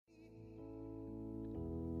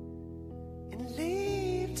and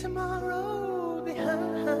leave tomorrow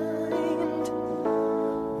behind.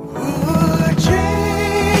 Ooh, Dreamweaver,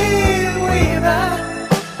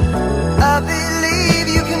 I believe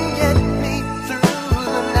you can get me through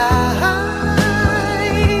the night.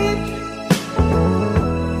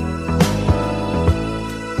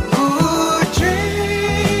 Ooh,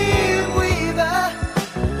 Dreamweaver,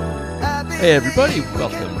 Hey everybody,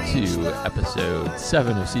 welcome to episode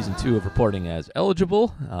 7 of season 2 of Reporting as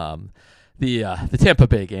Eligible. The Tampa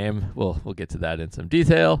Bay game, we'll get to that in some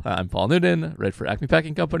detail. I'm Paul Noonan, write for Acme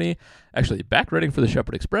Packing Company. Actually back writing for the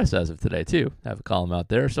Shepherd Express as of today too. I have a column out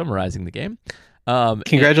there summarizing the game.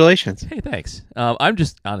 Congratulations. Hey, thanks. I'm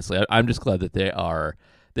just glad that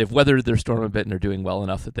they've weathered their storm a bit and are doing well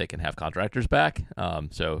enough that they can have contractors back.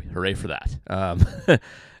 So hooray for that.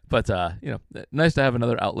 But nice to have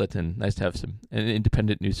another outlet and nice to have an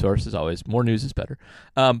independent news source as always. More news is better.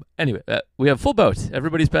 Anyway, we have full boat.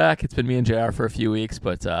 Everybody's back. It's been me and JR for a few weeks,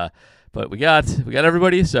 but we got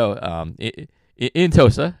everybody. So in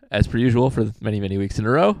Tosa, as per usual for many weeks in a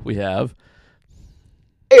row, we have.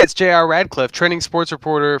 Hey, it's J.R. Radcliffe, trending sports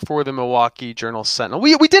reporter for the Milwaukee Journal-Sentinel.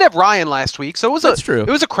 We did have Ryan last week, so That's true. It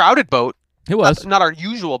was a crowded boat. It was not our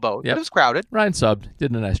usual boat. Yep. It was crowded. Ryan subbed,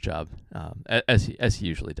 did a nice job, as he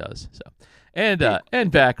usually does. So,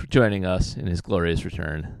 and back joining us in his glorious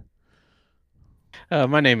return.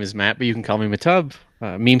 My name is Matt, but you can call me Matub.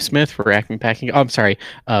 Meme Smith for Acme Packing. Oh, I'm sorry,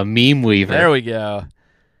 Meme Weaver. There we go.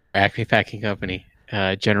 Acme Packing Company.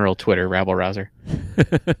 General Twitter rabble rouser.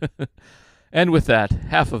 And with that,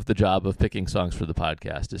 half of the job of picking songs for the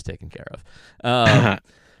podcast is taken care of.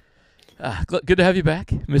 Good to have you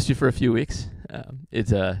back. Missed you for a few weeks.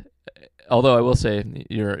 Although I will say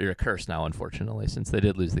you're a curse now, unfortunately, since they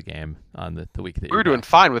did lose the game on the week that We were doing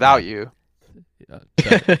fine without you.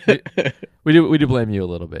 We do blame you a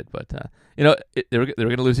little bit, but they were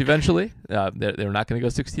going to lose eventually. They were not going to go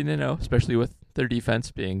 16-0, especially with their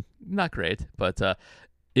defense being not great. But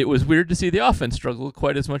it was weird to see the offense struggle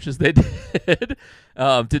quite as much as they did.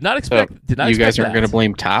 Did not expect. You guys aren't going to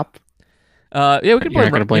blame Top? Yeah, we can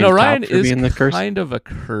blame Ryan Top for being the curse? kind of a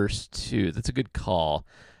curse too. That's a good call.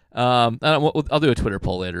 I'll do a Twitter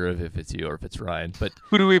poll later if it's you or if it's Ryan. But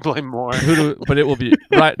Who do we blame more? but it will be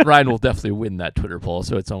Ryan will definitely win that Twitter poll,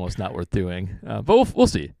 so it's almost not worth doing. But we'll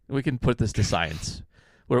see. We can put this to science.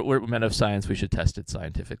 We're men of science. We should test it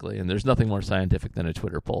scientifically, and there's nothing more scientific than a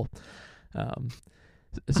Twitter poll.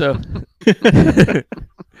 So.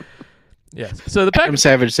 Yes. So the Adam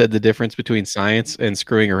Savage said the difference between science and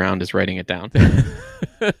screwing around is writing it down.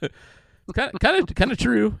 kind of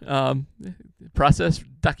true. Process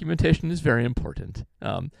documentation is very important.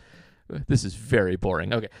 This is very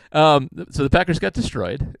boring. Okay. So the Packers got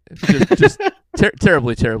destroyed, just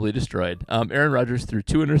terribly destroyed. Aaron Rodgers threw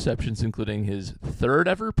 2 interceptions, including his third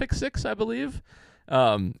ever pick six, I believe,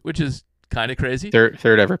 which is kind of crazy.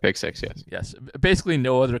 Third ever pick six, yes. Yes. Basically,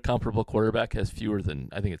 no other comparable quarterback has fewer than,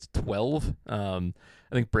 I think it's 12. I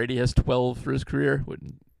think Brady has 12 for his career.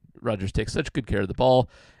 Rodgers takes such good care of the ball.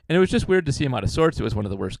 And it was just weird to see him out of sorts. It was one of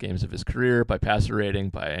the worst games of his career by passer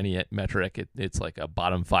rating, by any metric. It's like a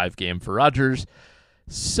bottom 5 game for Rodgers.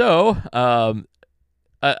 So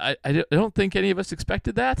I don't think any of us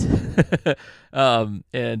expected that.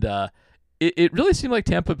 It really seemed like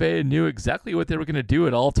Tampa Bay knew exactly what they were going to do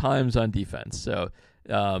at all times on defense. So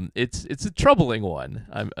it's a troubling one.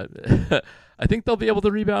 I think they'll be able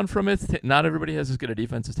to rebound from it. Not everybody has as good a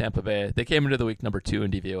defense as Tampa Bay. They came into the week number 2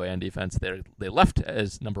 in DVOA on defense. They left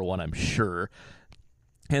as number 1, I'm sure.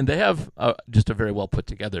 And they have just a very well put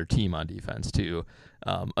together team on defense too.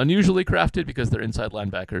 Unusually crafted because their inside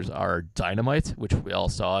linebackers are dynamite, which we all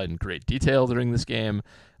saw in great detail during this game.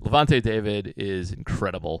 Levante David is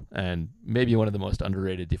incredible and maybe one of the most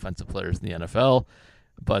underrated defensive players in the NFL.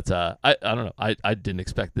 But I don't know. I didn't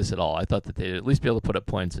expect this at all. I thought that they'd at least be able to put up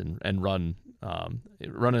points and run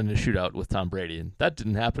in a shootout with Tom Brady, and that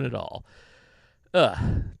didn't happen at all.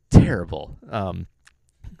 Terrible. I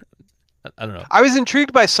don't know. I was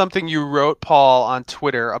intrigued by something you wrote, Paul, on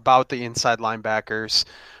Twitter about the inside linebackers.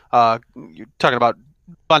 You're talking about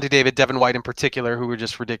Levante David, Devin White in particular, who were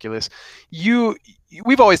just ridiculous.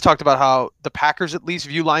 We've always talked about how the Packers at least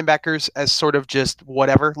view linebackers as sort of just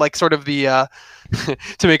whatever, like sort of the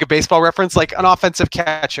to make a baseball reference, like an offensive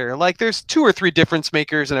catcher. Like there's 2 or 3 difference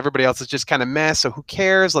makers, and everybody else is just kind of meh. So who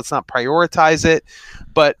cares? Let's not prioritize it.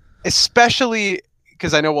 But especially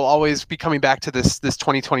because I know we'll always be coming back to this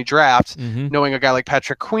 2020 draft, knowing a guy like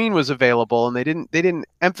Patrick Queen was available, and they didn't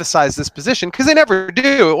emphasize this position because they never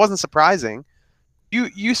do. It wasn't surprising.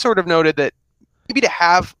 You sort of noted that maybe to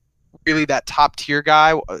have really that top tier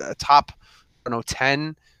guy, a top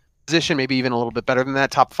 10 position, maybe even a little bit better than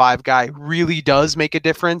that top 5 guy really does make a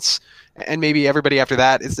difference. And maybe everybody after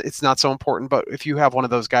that it's not so important. But if you have one of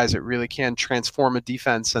those guys that really can transform a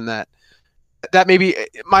defense, and that may be,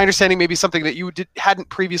 my understanding, maybe something that you hadn't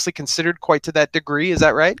previously considered quite to that degree. Is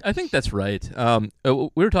that right? I think that's right. We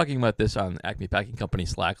were talking about this on Acme Packing Company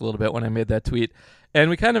Slack a little bit when I made that tweet, and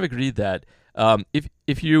we kind of agreed that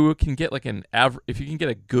if you can get like if you can get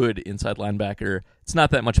a good inside linebacker, it's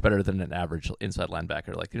not that much better than an average inside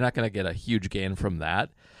linebacker. Like, you're not going to get a huge gain from that,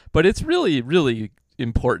 but it's really, really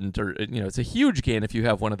important, or it's a huge gain if you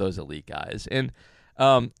have one of those elite guys. And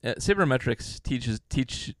Sabermetrics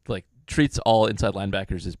treats all inside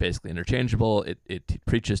linebackers as basically interchangeable. It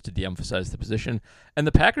preaches to de-emphasize the position, and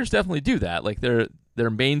the Packers definitely do that. Like, they're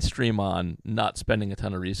mainstream on not spending a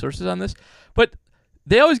ton of resources on this, but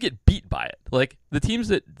they always get beat by it. Like, the teams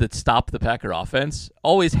that stop the Packer offense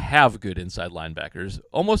always have good inside linebackers,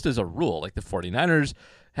 almost as a rule. Like, the 49ers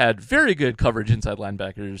had very good coverage inside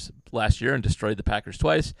linebackers last year and destroyed the Packers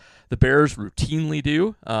twice. The Bears routinely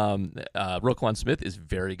do. Roquan Smith is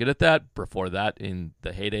very good at that. Before that, in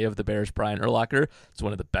the heyday of the Bears, Brian Urlacher is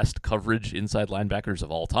one of the best coverage inside linebackers of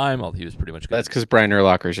all time. He was pretty much good. That's because Brian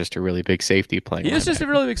Urlacher is just a really big safety playing. He is just a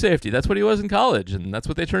really big safety. That's what he was in college, and that's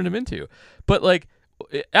what they turned him into. But, like,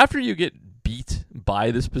 after you get beat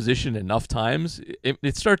by this position enough times,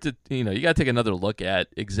 it starts to, you got to take another look at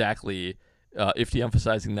exactly if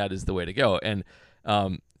de-emphasizing that is the way to go. And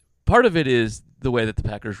part of it is the way that the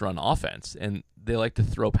Packers run offense, and they like to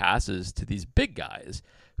throw passes to these big guys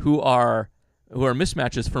who are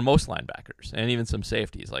mismatches for most linebackers and even some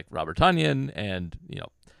safeties like Robert Tonyan and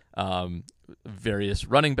various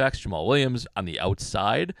running backs, Jamal Williams on the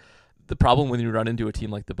outside. The problem when you run into a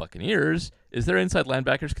team like the Buccaneers is their inside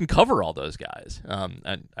linebackers can cover all those guys.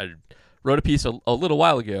 And I wrote a piece a little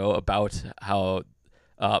while ago about how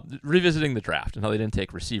revisiting the draft and how they didn't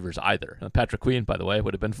take receivers either. Patrick Queen, by the way,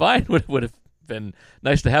 would have been fine, would have been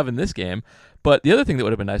nice to have in this game. But the other thing that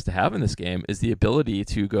would have been nice to have in this game is the ability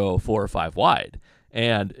to go 4 or 5 wide.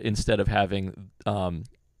 And instead of having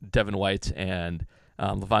Devin White and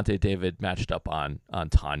Levante David matched up on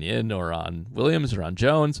Tonyan or on Williams or on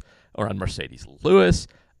Jones or on Mercedes Lewis,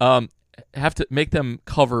 have to make them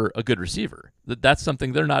cover a good receiver. That's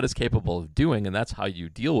something they're not as capable of doing, and that's how you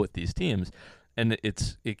deal with these teams. And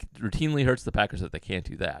it routinely hurts the Packers that they can't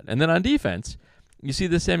do that. And then on defense, you see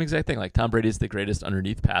the same exact thing. Like, Tom Brady is the greatest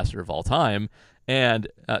underneath passer of all time, and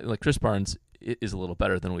like Chris Barnes is a little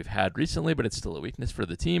better than we've had recently, but it's still a weakness for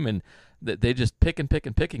the team. And they just pick and pick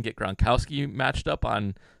and pick and get Gronkowski matched up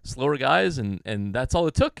on slower guys, and that's all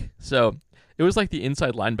it took. So it was like the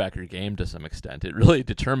inside linebacker game to some extent. It really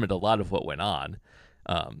determined a lot of what went on.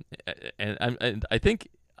 And I think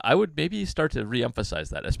I would maybe start to re-emphasize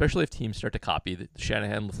that, especially if teams start to copy the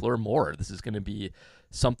Shanahan LaFleur more. This is going to be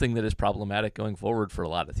something that is problematic going forward for a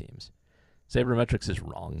lot of teams. Sabermetrics is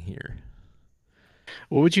wrong here.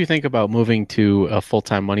 What would you think about moving to a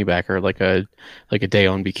full-time money backer, like a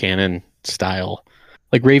Dayon Buchanan style?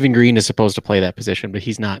 Like, Raven Green is supposed to play that position, but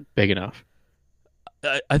he's not big enough.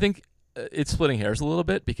 I think it's splitting hairs a little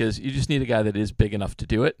bit, because you just need a guy that is big enough to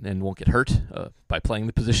do it and won't get hurt by playing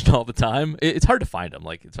the position all the time. It's hard to find them.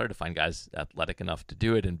 Like, it's hard to find guys athletic enough to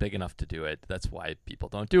do it and big enough to do it. That's why people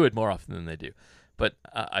don't do it more often than they do. But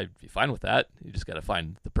I'd be fine with that. You just got to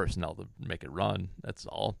find the personnel to make it run. That's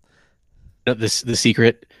all. The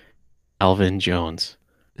secret, Alvin Jones.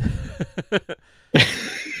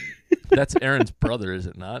 That's Aaron's brother, is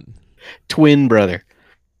it not? Twin brother.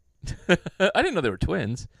 I didn't know they were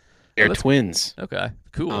twins. They're twins. Okay,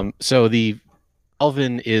 cool. So the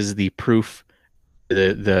Alvin is the proof,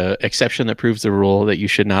 the exception that proves the rule that you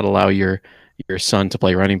should not allow your son to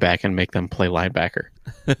play running back and make them play linebacker.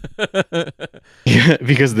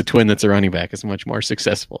 Because the twin that's a running back is much more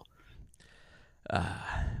successful.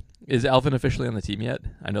 Is Alvin officially on the team yet?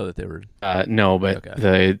 I know that they were. No, but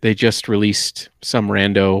okay. They just released some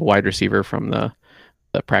rando wide receiver from the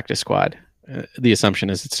practice squad. The assumption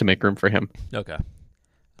is it's to make room for him. Okay.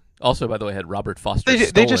 Also, by the way, had Robert Foster.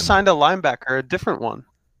 They just signed a linebacker, a different one.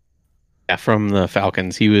 Yeah, from the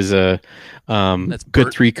Falcons. He was a good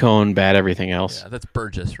 3-cone, bad everything else. Yeah, that's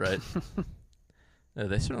Burgess, right?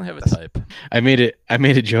 They certainly have a type. I made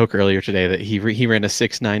a joke earlier today that he ran a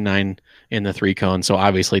 6.99 in the 3-cone, so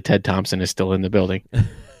obviously Ted Thompson is still in the building.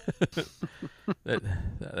 that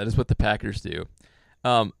is what the Packers do.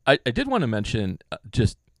 I did want to mention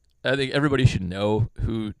I think everybody should know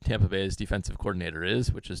who Tampa Bay's defensive coordinator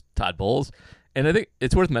is, which is Todd Bowles. And I think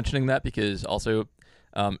it's worth mentioning that because also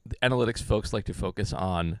the analytics folks like to focus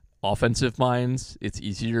on offensive minds. It's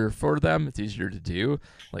easier for them. It's easier to do.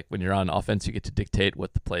 Like, when you're on offense, you get to dictate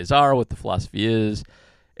what the plays are, what the philosophy is.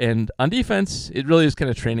 And on defense, it really is kind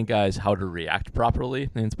of training guys how to react properly,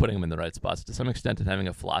 and it's putting them in the right spots to some extent and having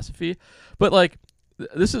a philosophy. But like,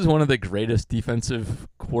 this is one of the greatest defensive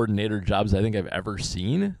coordinator jobs I think I've ever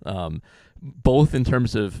seen, both in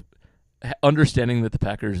terms of understanding that the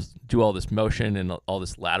Packers do all this motion and all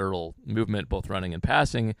this lateral movement, both running and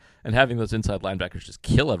passing, and having those inside linebackers just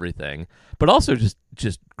kill everything, but also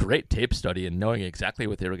just great tape study and knowing exactly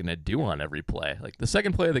what they were going to do on every play. Like the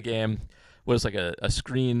second play of the game was like a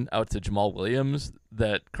screen out to Jamal Williams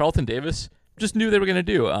that Carlton Davis just knew they were going to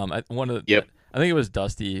do. I think it was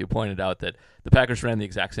Dusty who pointed out that the Packers ran the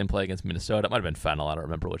exact same play against Minnesota. It might have been Fennell. I don't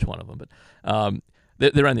remember which one of them, but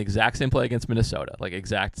they ran the exact same play against Minnesota, like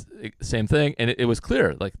exact same thing, and it was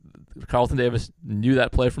clear. Like Carlton Davis knew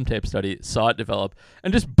that play from tape study, saw it develop,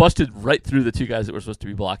 and just busted right through the two guys that were supposed to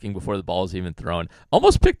be blocking before the ball was even thrown.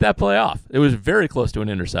 Almost picked that play off. It was very close to an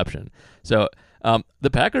interception. So the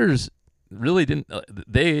Packers really didn't. I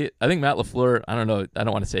think Matt LaFleur, I don't know. I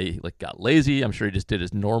don't want to say like got lazy. I'm sure he just did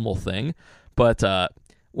his normal thing, but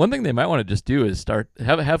one thing they might want to just do is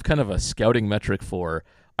have kind of a scouting metric for.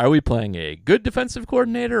 Are we playing a good defensive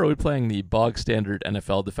coordinator, or are we playing the bog standard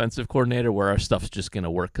NFL defensive coordinator where our stuff's just going to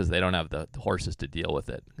work because they don't have the horses to deal with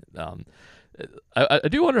it? I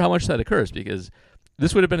do wonder how much that occurs, because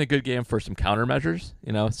this would have been a good game for some countermeasures,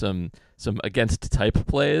 some against type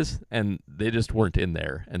plays, and they just weren't in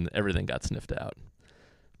there, and everything got sniffed out.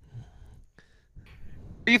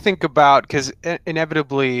 What do you think about, because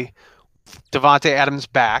inevitably Davante Adams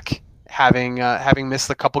back, having missed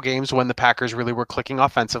a couple games when the Packers really were clicking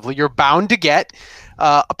offensively, you're bound to get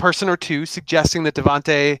a person or two suggesting that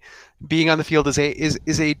Davante being on the field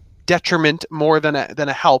is a detriment more than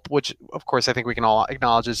a help, which of course I think we can all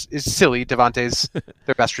acknowledge is silly. Davante's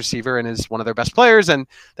their best receiver and is one of their best players, and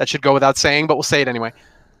that should go without saying, but we'll say it anyway.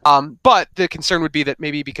 But the concern would be that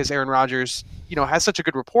maybe because Aaron Rodgers, has such a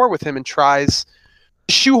good rapport with him and tries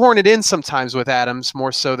shoehorn it in sometimes with Adams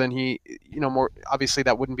more so than he, more obviously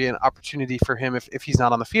that wouldn't be an opportunity for him if he's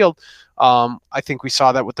not on the field. I think we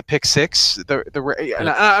saw that with the pick six. And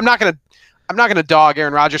I'm not gonna dog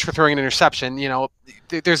Aaron Rodgers for throwing an interception.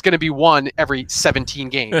 There's going to be one every 17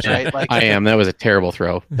 games, right? Like I am. That was a terrible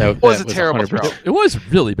throw. That was a terrible throw. It was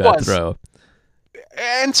really bad throw.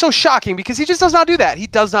 And so shocking because he just does not do that. He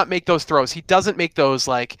does not make those throws. He doesn't make those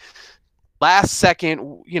like last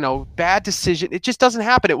second, bad decision. It just doesn't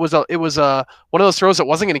happen. It was one of those throws that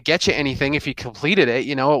wasn't going to get you anything if he completed it.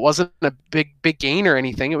 It wasn't a big gain or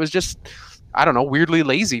anything. It was just, I don't know, weirdly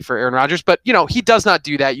lazy for Aaron Rodgers. But he does not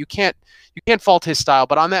do that. You can't fault his style.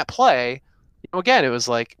 But on that play, again, it was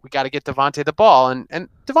like we got to get Davante the ball, and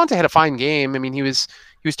Davante had a fine game. I mean, he was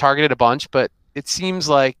targeted a bunch, but it seems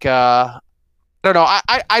like I don't know.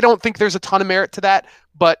 I don't think there's a ton of merit to that,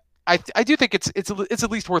 but I do think it's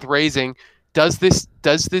at least worth raising. Does this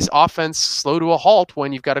offense slow to a halt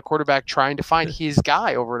when you've got a quarterback trying to find his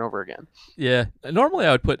guy over and over again? Yeah. Normally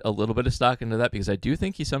I would put a little bit of stock into that because I do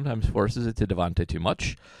think he sometimes forces it to Davante too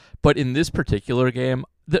much. But in this particular game,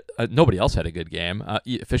 nobody else had a good game,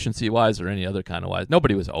 efficiency-wise or any other kind of wise.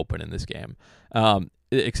 Nobody was open in this game,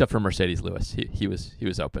 except for Mercedes Lewis. He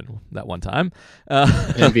was open that one time.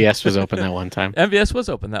 MVS was open that one time. MVS was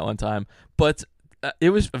open that one time, but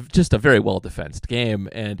it was just a very well-defensed game.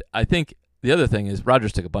 And I think the other thing is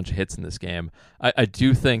Rodgers took a bunch of hits in this game. I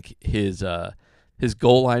do think his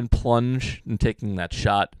goal line plunge and taking that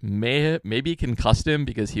shot maybe concussed him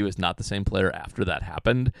because he was not the same player after that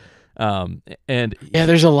happened.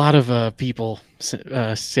 There's a lot of people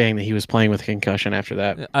saying that he was playing with a concussion after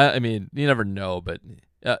that. I mean, you never know, but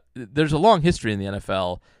there's a long history in the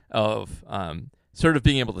NFL of sort of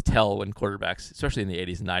being able to tell when quarterbacks, especially in the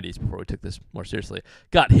 80s and 90s before we took this more seriously,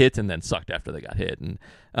 got hit and then sucked after they got hit. And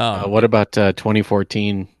what about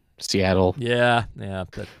 2014 Seattle? Yeah.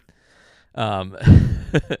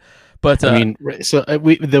 But I mean, so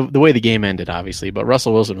the way the game ended, obviously, but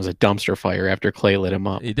Russell Wilson was a dumpster fire after Clay lit him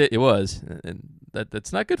up. He did. It was, and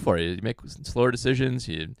that's not good for you. You make slower decisions.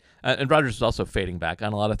 And Rodgers was also fading back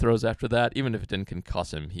on a lot of throws after that. Even if it didn't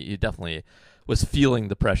concuss him, he definitely was feeling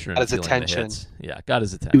the pressure and got his feeling attention. the hits. Yeah, got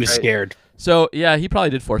his attention. He was scared. So yeah, he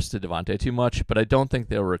probably did force it to Davante too much, but I don't think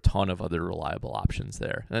there were a ton of other reliable options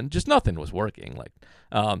there, and just nothing was working. Like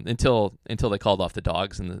until they called off the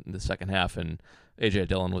dogs in the second half, and A.J.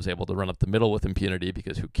 Dillon was able to run up the middle with impunity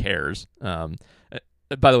because who cares?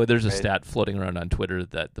 By the way, there's a stat floating around on Twitter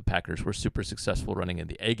that the Packers were super successful running in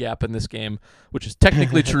the A-gap in this game, which is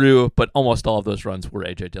technically true, but almost all of those runs were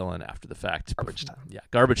A.J. Dillon after the fact. Garbage time. Yeah,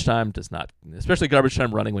 garbage time does not, especially garbage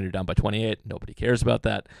time running when you're down by 28. Nobody cares about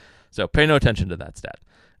that. So pay no attention to that stat.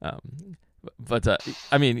 But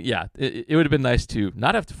I mean, yeah, it would have been nice to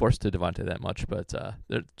not have to force to Devontae that much, but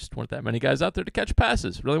there just weren't that many guys out there to catch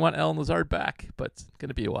passes. Really want Allen Lazard back, but it's going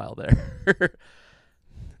to be a while there.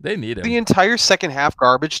 They need him. The entire second half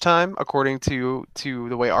garbage time, according to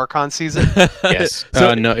the way Archon sees it. Yes.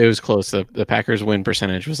 No, it was close. The Packers win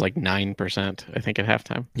percentage was like 9%, I think, at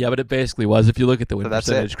halftime. Yeah, but it basically was. If you look at the win So that's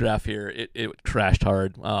percentage graph here, it crashed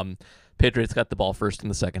hard. Patriots got the ball first in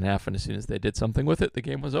the second half, and as soon as they did something with it, the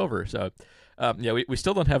game was over. So, yeah, we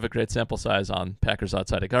still don't have a great sample size on Packers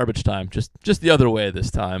outside of garbage time. Just the other way this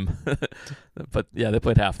time. But yeah, they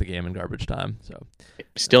played half the game in garbage time. So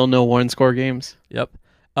Still no one-score games. yep.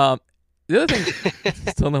 The other thing,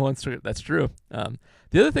 still no one's that's true.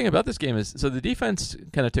 The other thing about this game is, so the defense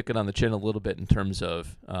kind of took it on the chin a little bit in terms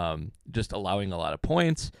of just allowing a lot of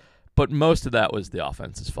points, but most of that was the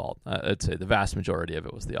offense's fault. I'd say the vast majority of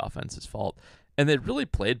it was the offense's fault, and they really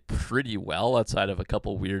played pretty well outside of a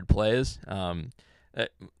couple weird plays.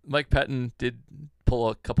 Mike Pettin did pull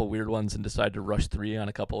a couple weird ones and decide to rush 3 on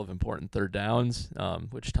a couple of important third downs,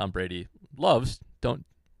 which Tom Brady loves. Don't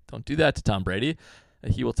do that to Tom Brady.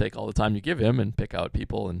 He will take all the time you give him and pick out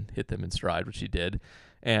people and hit them in stride, which he did.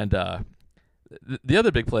 And the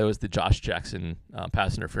other big play was the Josh Jackson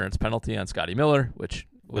pass interference penalty on Scotty Miller, which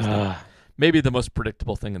was maybe the most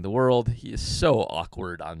predictable thing in the world. He is so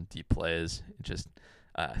awkward on deep plays.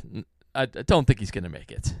 I don't think he's going to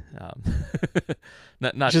make it.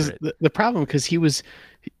 Not Just great. the problem, because he was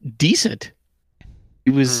decent. He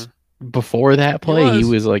was before that play. He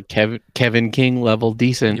was like Kevin King level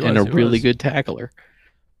decent and a really good tackler.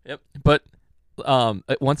 Yep. But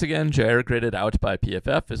once again, Jair graded out by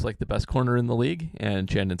PFF is like the best corner in the league, and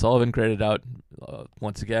Chandon Sullivan graded out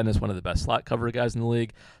once again as one of the best slot cover guys in the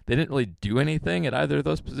league. They didn't really do anything at either of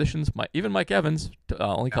those positions. Even Mike Evans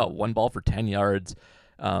only caught one ball for 10 yards.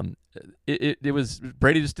 It was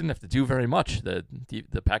Brady just didn't have to do very much. The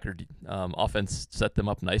Packer offense set them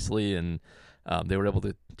up nicely, and they were able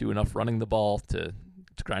to do enough running the ball to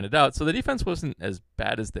grind it out. So the defense wasn't as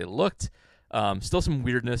bad as they looked. Still some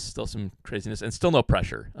weirdness, still some craziness, and still no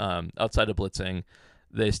pressure. Outside of blitzing,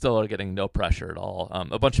 they still are getting no pressure at all.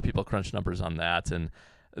 A bunch of people crunch numbers on that, and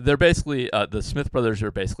they're basically the Smith brothers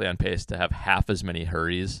are basically on pace to have half as many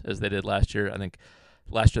hurries as they did last year. I think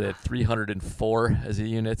last year they had 304 as a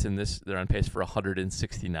unit, and they're on pace for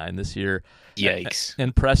 169 this year. Yikes!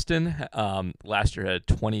 And Preston last year had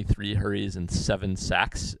 23 hurries and 7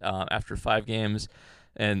 sacks after 5 games,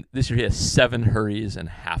 and this year he has 7 hurries and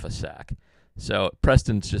half a sack. So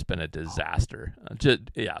Preston's just been a disaster.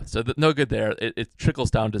 So no good there. It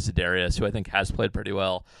trickles down to Za'Darius, who I think has played pretty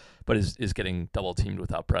well, but is getting double teamed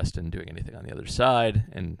without Preston doing anything on the other side,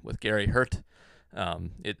 and with Gary hurt.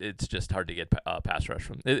 It's just hard to get pass rush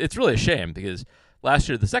from. It's really a shame because last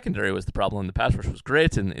year the secondary was the problem. The pass rush was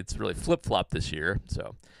great, and it's really flip-flopped this year.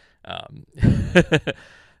 So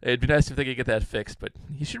it'd be nice if they could get that fixed, but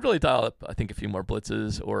he should really dial up, I think, a few more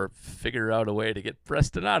blitzes or figure out a way to get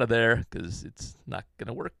Preston out of there because it's not going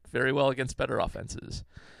to work very well against better offenses.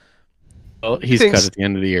 Well, he's cut at the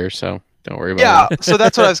end of the year, so don't worry about it. Yeah, so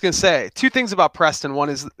that's what I was going to say. 2 things about Preston. One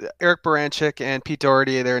is Eric Baranchik and Pete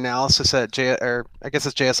Doherty, their analysis at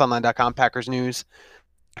JSOnline.com, Packers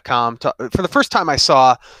News.com. For the first time, I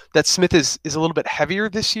saw that Smith is a little bit heavier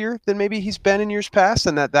this year than maybe he's been in years past,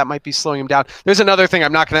 and that might be slowing him down. There's another thing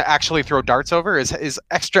I'm not going to actually throw darts over is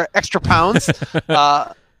extra pounds.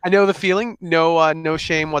 I know the feeling, no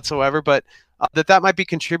shame whatsoever, but that might be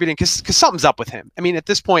contributing because something's up with him. I mean, at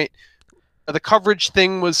this point, the coverage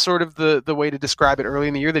thing was sort of the way to describe it early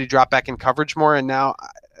in the year, that he dropped back in coverage more, and now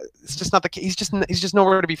it's just not the case. He's just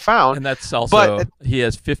nowhere to be found. And that's also he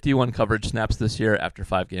has 51 coverage snaps this year after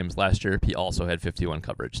 5 games last year. He also had 51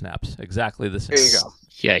 coverage snaps, exactly the same. There you go.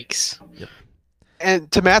 Yikes! Yep.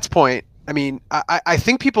 And to Matt's point, I mean, I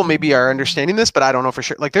think people maybe are understanding this, but I don't know for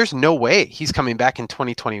sure. Like, there's no way he's coming back in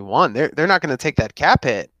 2021. They're not going to take that cap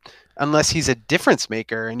hit unless he's a difference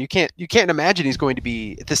maker, and you can't imagine he's going to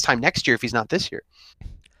be at this time next year if he's not this year.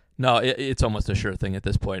 No, it's almost a sure thing at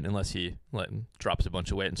this point, unless he drops a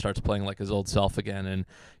bunch of weight and starts playing like his old self again. And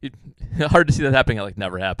hard to see that happening. It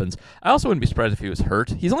never happens. I also wouldn't be surprised if he was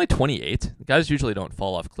hurt. He's only 28. Guys usually don't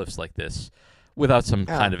fall off cliffs like this without some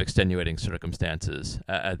kind of extenuating circumstances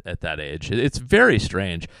at that age. It's very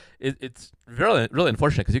strange. It's really, really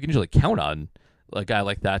unfortunate because you can usually count on a guy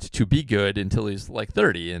like that to be good until he's like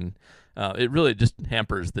 30, and it really just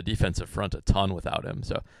hampers the defensive front a ton without him.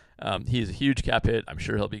 So he's a huge cap hit. I'm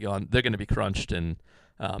sure he'll be gone. They're going to be crunched, and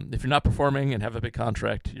if you're not performing and have a big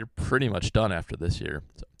contract, you're pretty much done after this year.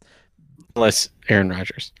 So, unless Aaron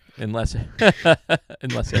Rodgers. Unless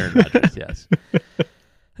Aaron Rodgers, yes.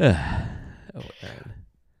 Oh, Aaron.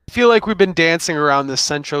 feel like we've been dancing around this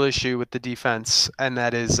central issue with the defense, and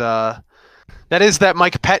that is that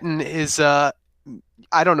Mike Pettin is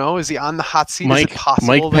I don't know, is he on the hot seat? Is it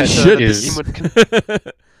possible Mike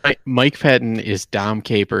that Pettin Mike Pettin is Dom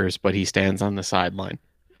Capers, but he stands on the sideline.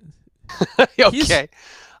 Okay.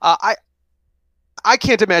 I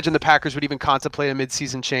can't imagine the Packers would even contemplate a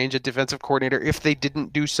midseason change at defensive coordinator if they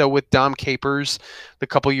didn't do so with Dom Capers the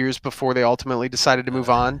couple years before they ultimately decided to move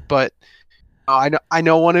on. But I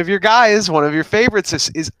know one of your guys, one of your favorites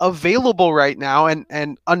is available right now,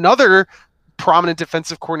 and another prominent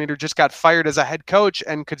defensive coordinator just got fired as a head coach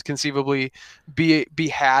and could conceivably be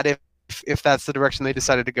had if that's the direction they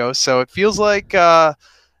decided to go. So it feels like the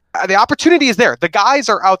opportunity is there. The guys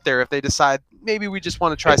are out there if they decide maybe we just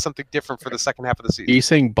want to try something different for the second half of the season. Are you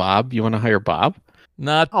saying Bob? You want to hire Bob?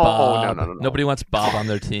 Not Bob. No. Nobody wants Bob on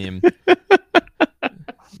their team.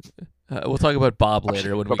 We'll talk about Bob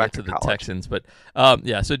later when we get to the Texans. But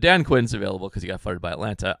so Dan Quinn's available because he got fired by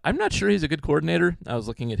Atlanta. I'm not sure he's a good coordinator. I was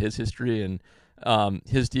looking at his history, and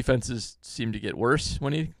his defenses seem to get worse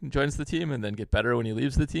when he joins the team and then get better when he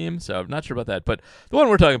leaves the team. So I'm not sure about that. But the one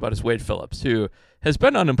we're talking about is Wade Phillips, who has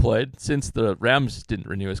been unemployed since the Rams didn't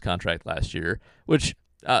renew his contract last year, which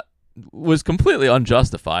was completely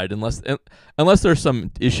unjustified unless there's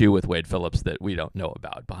some issue with Wade Phillips that we don't know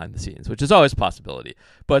about behind the scenes, which is always a possibility.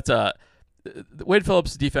 But Wade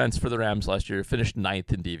Phillips' defense for the Rams last year finished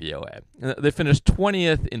 9th in DVOA. They finished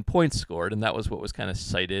 20th in points scored, and that was what was kind of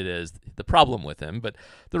cited as the problem with him. But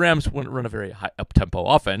the Rams run a very high up-tempo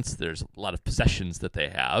offense. There's a lot of possessions that they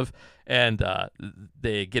have, and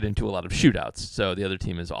they get into a lot of shootouts. So the other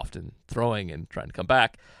team is often throwing and trying to come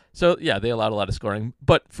back. So, yeah, they allowed a lot of scoring.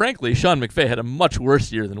 But, frankly, Sean McVay had a much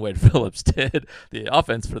worse year than Wade Phillips did. The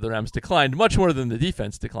offense for the Rams declined much more than the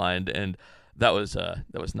defense declined, and that was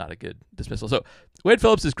not a good dismissal. So Wade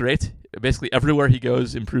Phillips is great. Basically, everywhere he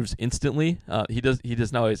goes improves instantly. He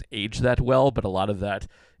does not always age that well, but a lot of that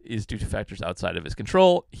is due to factors outside of his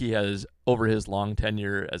control. He has, over his long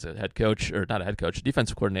tenure as a head coach, or not a head coach, a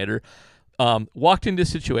defensive coordinator, walked into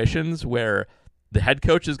situations where the head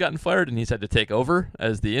coach has gotten fired and he's had to take over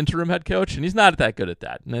as the interim head coach, and he's not that good at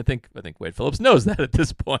that. And I think Wade Phillips knows that at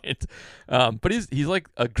this point. But he's like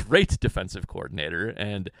a great defensive coordinator,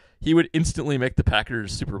 and he would instantly make the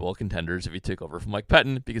Packers Super Bowl contenders if he took over from Mike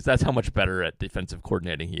Pettin, because that's how much better at defensive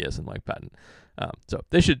coordinating he is than Mike Pettin. So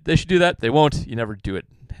they should do that. They won't. You never do it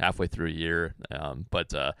halfway through a year.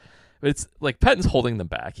 But it's like Pettin's holding them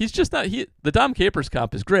back. He's just not. The Dom Capers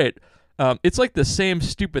comp is great. It's like the same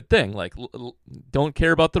stupid thing. Like, don't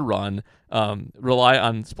care about the run, rely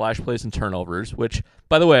on splash plays and turnovers, which,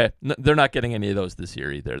 by the way, they're not getting any of those this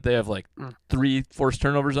year either. They have like 3 forced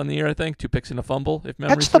turnovers on the year, I think, 2 picks and a fumble, if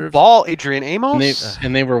memory serves. Catch the ball, Adrian Amos.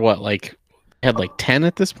 And they were what, had 10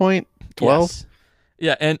 at this point? 12? Yes.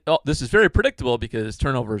 Yeah, and this is very predictable because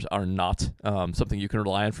turnovers are not something you can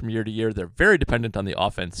rely on from year to year. They're very dependent on the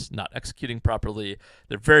offense not executing properly.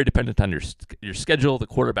 They're very dependent on your schedule, the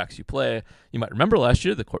quarterbacks you play. You might remember last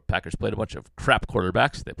year the Packers played a bunch of crap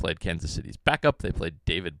quarterbacks. They played Kansas City's backup. They played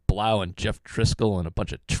David Blau and Jeff Driscoll and a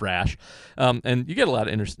bunch of trash. And you get a lot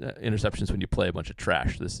of interceptions when you play a bunch of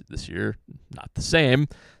trash. This year, not the same.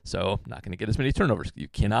 So not going to get as many turnovers. You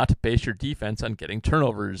cannot base your defense on getting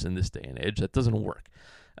turnovers in this day and age. That doesn't work.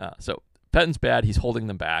 So Pettin's bad. He's holding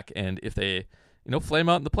them back. And if they, flame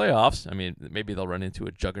out in the playoffs, I mean, maybe they'll run into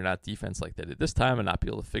a juggernaut defense like they did this time and not be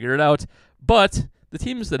able to figure it out. But the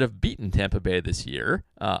teams that have beaten Tampa Bay this year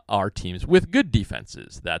are teams with good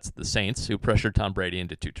defenses. That's the Saints, who pressured Tom Brady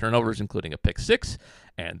into 2 turnovers, including a pick 6,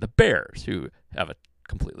 and the Bears, who have a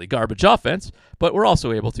completely garbage offense, but we're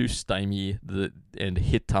also able to stymie and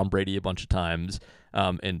hit Tom Brady a bunch of times,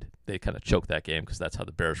 and they kind of choked that game because that's how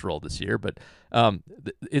the Bears rolled this year. But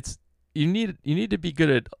it's you need to be good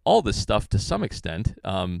at all this stuff to some extent,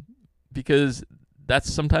 because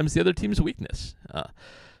that's sometimes the other team's weakness.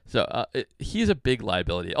 So he's a big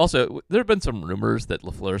liability. Also, there have been some rumors that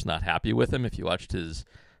LaFleur's not happy with him. If you watched his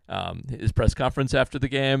press conference after the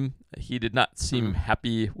game, he did not seem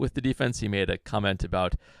happy with the defense. He made a comment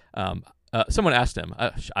about someone asked him,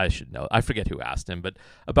 I should know, I forget who asked him, but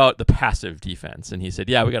about the passive defense, and he said,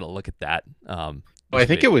 "Yeah, we got to look at that." I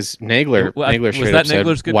think it was Nagler. Nagler was that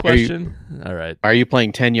Nagler's good question? All right. Are you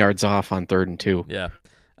playing 10 yards off on 3rd and 2? Yeah.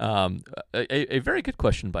 A very good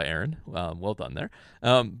question by Aaron. Well done there.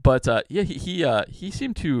 But he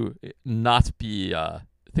seemed to not be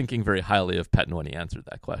thinking very highly of Pettin when he answered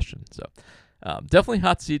that question. So definitely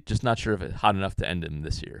hot seat, just not sure if it's hot enough to end him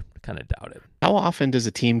this year. Kind of doubt it. How often does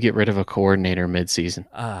a team get rid of a coordinator mid-season?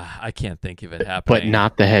 I can't think of it happening.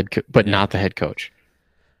 But not the head coach.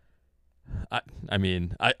 I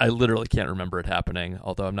mean, I literally can't remember it happening.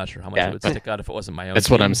 Although I'm not sure how much Yeah, it would but stick out if it wasn't my own. that's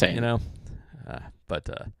what team, I'm saying. You know, but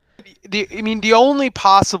The only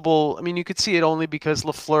possible, I mean, you could see it only because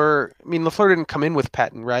LaFleur. I mean, LaFleur didn't come in with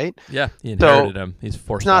Pettine, right? yeah, he inherited him. He's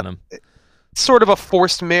forced not- on him. Sort of a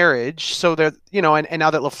forced marriage. So that, you know, and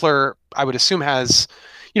now that LaFleur, I would assume, has,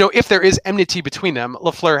 you know, if there is enmity between them,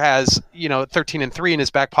 LaFleur has, you know, 13-3 in his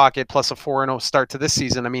back pocket plus a 4-0 start to this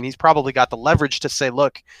season. I mean, he's probably got the leverage to say,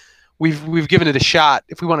 look, we've given it a shot.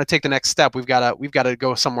 If we want to take the next step, we've got to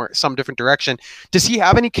go some different direction. Does he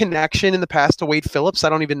have any connection in the past to Wade Phillips? I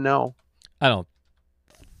don't even know. I don't.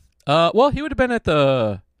 Well, he would have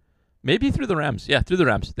been maybe through the Rams. Yeah, through the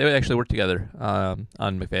Rams. They would actually work together on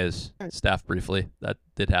McVay's staff briefly. That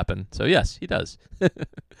did happen. So yes, he does.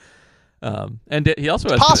 And he also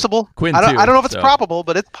has Possible. Quinn I don't too, know if it's so- probable,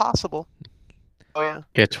 but it's possible. Oh yeah.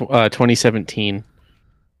 Yeah, 2017.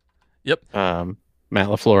 Yep. Matt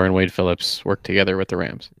LaFleur and Wade Phillips worked together with the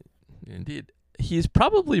Rams. Indeed. He's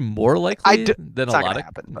probably more likely than a it's not lot gonna of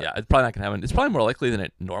happen, but- Yeah, it's probably not going to happen. It's probably more likely than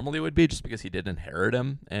it normally would be just because he did inherit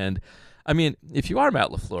him. And I mean, if you are Matt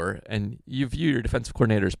LaFleur and you view your defensive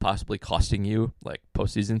coordinator as possibly costing you like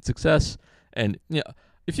postseason success, and you know,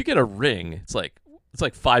 if you get a ring, it's like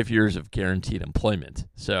 5 years of guaranteed employment.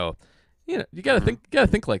 So, you know, you got to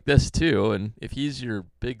think like this too. And if he's your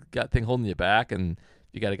big thing holding you back, and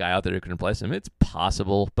you got a guy out there who can replace him, it's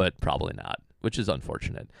possible, but probably not, which is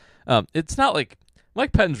unfortunate. It's not like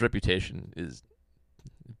Mike Pettine's reputation is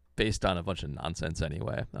based on a bunch of nonsense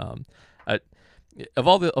anyway. Of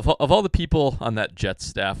all the people on that Jets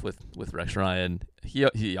staff with Rex Ryan,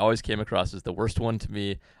 he always came across as the worst one to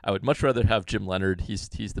me. I would much rather have Jim Leonard. He's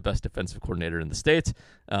the best defensive coordinator in the state,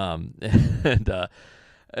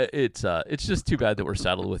 it's just too bad that we're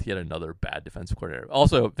saddled with yet another bad defensive coordinator.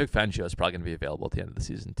 Also, Vic Fangio is probably going to be available at the end of the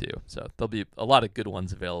season too, so there'll be a lot of good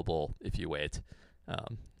ones available if you wait.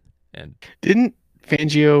 And Didn't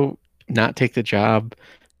Fangio not take the job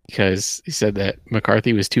because he said that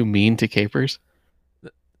McCarthy was too mean to Capers?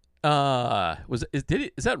 is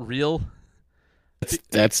that real?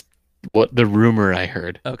 That's what the rumor I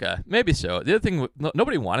heard. Okay, maybe so. The other thing,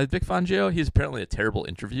 nobody wanted Vic Fangio. He's apparently a terrible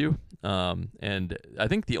interview, and I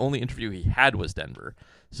think the only interview he had was Denver.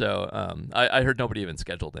 So I heard nobody even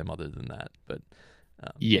scheduled him other than that. But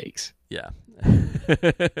Yikes. yeah,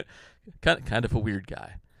 kind of a weird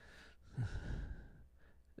guy.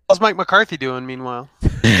 How's Mike McCarthy doing? Meanwhile,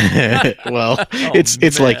 Well, Oh,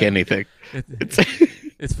 it's like man. anything.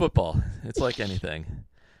 It's football. It's like anything.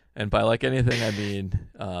 And by like anything, I mean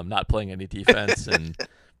not playing any defense and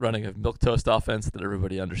running a milquetoast offense that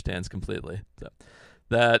everybody understands completely. So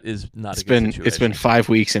that is not a good situation. It's been 5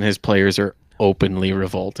 weeks and his players are openly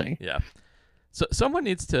revolting. Yeah. So someone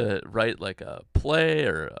needs to write like a play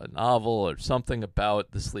or a novel or something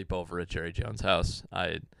about the sleepover at Jerry Jones' house.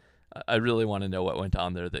 I really want to know what went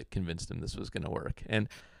on there that convinced him this was going to work. And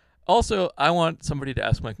also, I want somebody to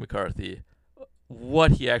ask Mike McCarthy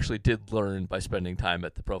what he actually did learn by spending time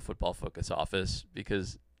at the Pro Football Focus office,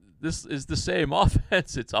 because this is the same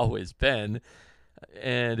offense it's always been,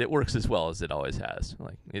 and it works as well as it always has.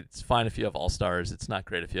 Like, it's fine if you have all-stars. It's not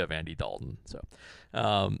great if you have Andy Dalton. So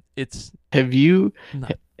it's Have you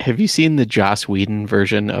not, seen the Joss Whedon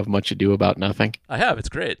version of Much Ado About Nothing? I have. It's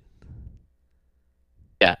great.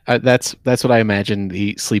 Yeah, that's what I imagine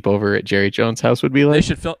the sleepover at Jerry Jones' house would be like.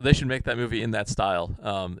 They should make that movie in that style,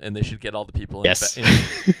 and they should get all the people. Yes.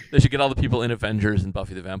 They should get all the people in Avengers and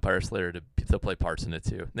Buffy the Vampire Slayer to play parts in it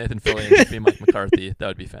too. Nathan Fillion should be Mike McCarthy. That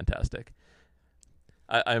would be fantastic.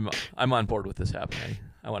 I'm on board with this happening.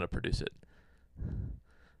 I want to produce it.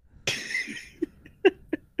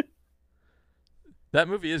 That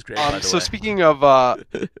movie is great. By the so way. speaking of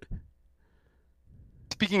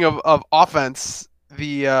offense,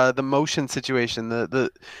 the motion situation, the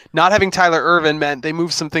not having Tyler Ervin meant they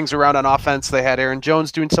moved some things around on offense. They had Aaron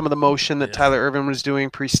Jones doing some of the motion that Yeah. Tyler Ervin was doing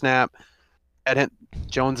pre-snap. Had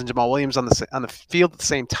Jones and Jamal Williams on the field at the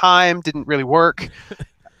same time. Didn't really work.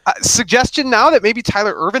 Suggestion now that maybe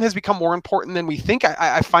Tyler Ervin has become more important than we think.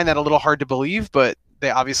 I find that a little hard to believe, but they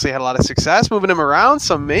obviously had a lot of success moving him around.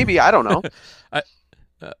 So maybe, I don't know.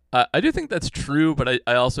 I do think that's true, but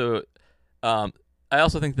I also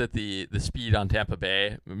think that the speed on Tampa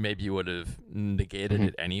Bay maybe would have negated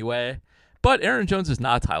it anyway. But Aaron Jones is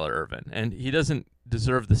not Tyler Ervin, and he doesn't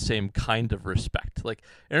deserve the same kind of respect. Like,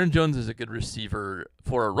 Aaron Jones is a good receiver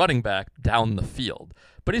for a running back down the field,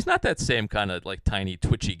 but he's not that same kind of like tiny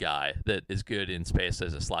twitchy guy that is good in space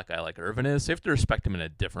as a slot guy like Ervin is. So you have to respect him in a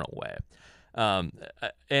different way.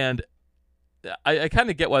 And I kind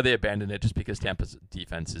of get why they abandoned it, just because Tampa's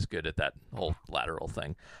defense is good at that whole lateral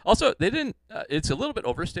thing. Also, they didn't. It's a little bit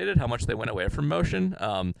overstated how much they went away from motion.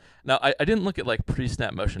 Now, I didn't look at like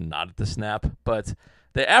pre-snap motion, not at the snap, but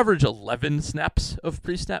they average 11 snaps of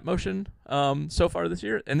pre-snap motion so far this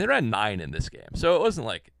year, and they ran 9 in this game. So it wasn't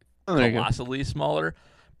like colossally smaller.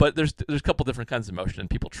 But there's a couple different kinds of motion, and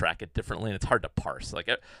people track it differently, and it's hard to parse. Like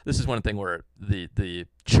this is one thing where the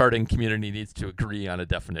charting community needs to agree on a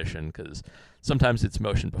definition, because sometimes it's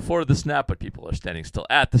motion before the snap, but people are standing still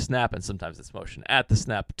at the snap, and sometimes it's motion at the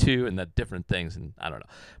snap too, and that different things. And I don't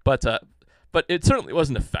know, but it certainly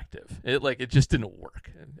wasn't effective. It just didn't work.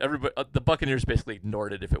 Everybody, the Buccaneers basically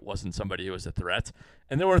ignored it if it wasn't somebody who was a threat,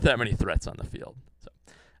 and there weren't that many threats on the field. So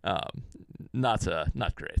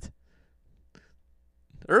not great.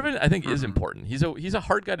 Irvin, I think, is important. He's a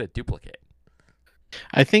hard guy to duplicate.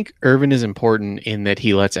 I think Irvin is important in that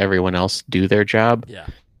he lets everyone else do their job. Yeah.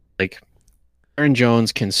 Like, Aaron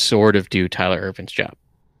Jones can sort of do Tyler Irvin's job.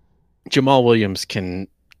 Jamal Williams can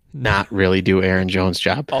not really do Aaron Jones'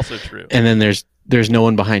 job. Also true. And then there's no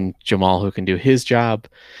one behind Jamal who can do his job.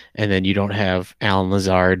 And then you don't have Alan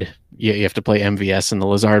Lazard. You have to play MVS in the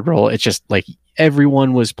Lazard role. It's just like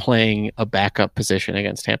everyone was playing a backup position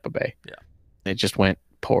against Tampa Bay. Yeah. It just went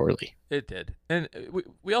poorly. It did. And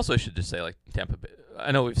we also should just say, like, Tampa Bay,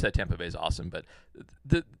 I know we've said Tampa Bay is awesome, but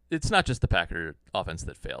it's not just the Packer offense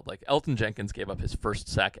that failed. Like, Elton Jenkins gave up his first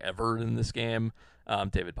sack ever in this game.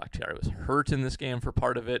 David Bakhtiari was hurt in this game for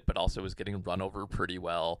part of it, but also was getting run over pretty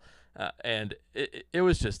well. And it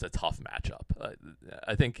was just a tough matchup.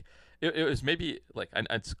 I think it was maybe, like,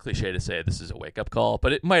 it's cliche to say this is a wake-up call,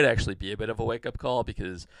 but it might actually be a bit of a wake-up call,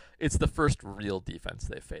 because it's the first real defense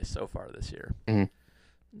they've faced so far this year. Mm-hmm.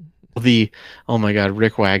 Oh my God,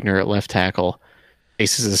 Rick Wagner at left tackle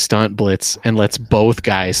faces a stunt blitz and lets both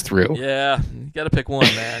guys through. Yeah, you got to pick one,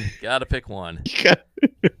 man. Got to pick one.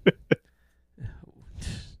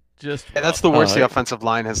 That's the worst the offensive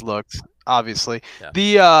line has looked, obviously.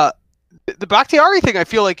 Yeah. The Bakhtiari thing, I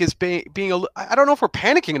feel like, is being I don't know if we're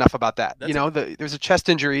panicking enough about that. There's a chest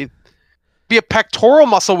injury, be a pectoral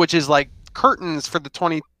muscle, which is like curtains for the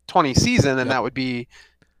 2020 season, and that would be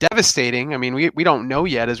devastating. I mean, we don't know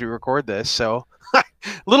yet as we record this, so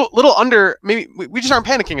little under. Maybe we just aren't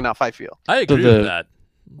panicking enough, I feel. I agree with that.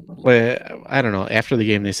 Well, I don't know. After the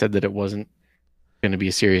game, they said that it wasn't going to be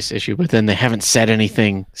a serious issue, but then they haven't said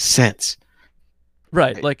anything since.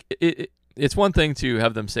 Right. Like, it's one thing to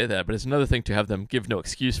have them say that, but it's another thing to have them give no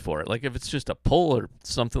excuse for it. Like, if it's just a pull or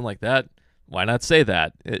something like that, why not say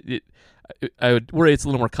that? I would worry it's a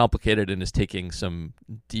little more complicated and is taking some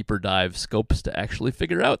deeper dive scopes to actually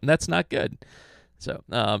figure out, and that's not good. So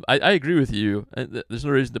I agree with you. There's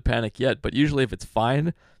no reason to panic yet, but usually if it's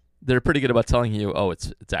fine, they're pretty good about telling you, oh,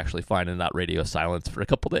 it's actually fine, and not radio silence for a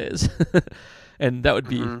couple days. And that would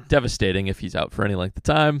be devastating if he's out for any length of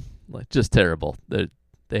time. Like, just terrible.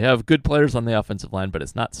 They have good players on the offensive line, but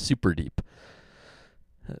it's not super deep.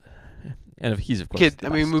 And if he's, of course,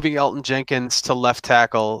 moving Elton Jenkins to left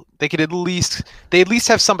tackle, they at least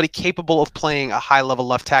have somebody capable of playing a high level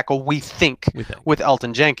left tackle. We think with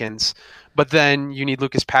Elton Jenkins, but then you need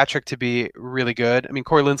Lucas Patrick to be really good. I mean,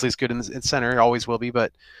 Corey Linsley's good in center, always will be,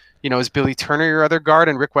 but is Billy Turner your other guard,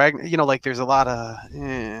 and Rick Wagner? Like, there's a lot of.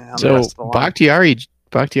 So Bakhtiari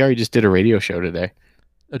just did a radio show today.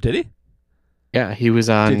 Oh, did he? Yeah, he was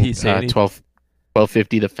on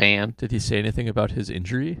 1250 The Fan. Did he say anything about his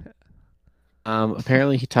injury?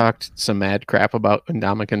 Apparently he talked some mad crap about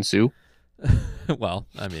Ndamukong Suh. Well,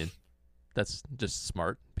 I mean, that's just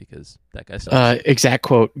smart, because that guy sucks. Exact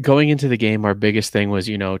quote. Going into the game, our biggest thing was,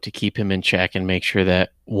 to keep him in check and make sure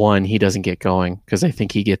that, one, he doesn't get going, because I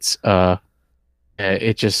think he gets,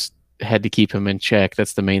 it just had to keep him in check.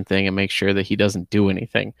 That's the main thing, and make sure that he doesn't do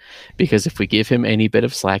anything, because if we give him any bit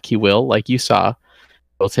of slack, he will, like you saw,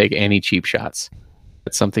 he'll take any cheap shots.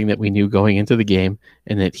 That's something that we knew going into the game,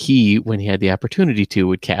 and that he, when he had the opportunity to,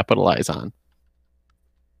 would capitalize on.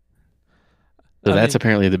 So that's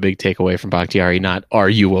apparently the big takeaway from Bakhtiari, not, are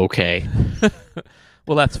you okay?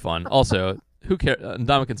 Well, that's fun. Also, who cares?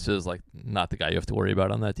 Ndamukong Suh is, like, not the guy you have to worry about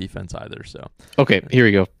on that defense either. So okay, here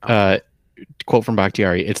we go. Quote from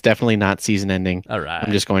Bakhtiari: "It's definitely not season ending. All right.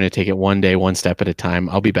 I'm just going to take it one day, one step at a time.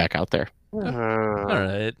 I'll be back out there." All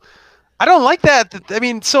right. I don't like that. I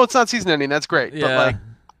mean, so it's not season ending. That's great. Yeah. But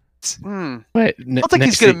I don't think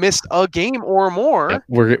he's going to miss a game or more. Yeah,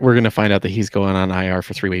 we're going to find out that he's going on IR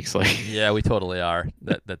for 3 weeks. Yeah, we totally are.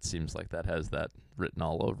 That seems like that has that written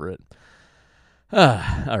all over it.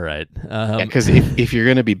 All right. Because if you're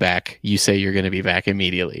going to be back, you say you're going to be back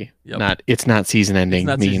immediately. Yep. It's not season ending. It's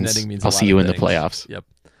not means season ending means I'll see you in the playoffs. Yep.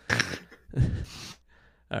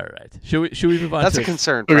 All right. Should we move on That's to a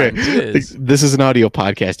concern. Okay, Friends. It is. this is an audio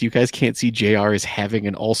podcast. You guys can't see JR is having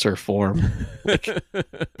an ulcer form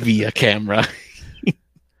via camera.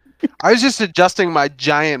 I was just adjusting my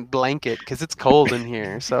giant blanket because it's cold in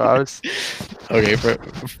here. So I was. Okay,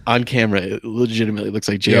 on camera, it legitimately looks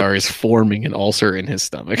like JR is forming an ulcer in his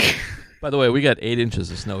stomach. By the way, we got 8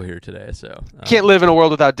 inches of snow here today, so Can't live in a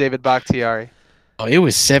world without David Bakhtiari. Oh, it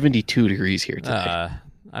was 72 degrees here today.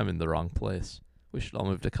 I'm in the wrong place. We should all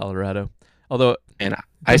move to Colorado. Although, And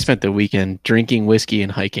I spent the weekend drinking whiskey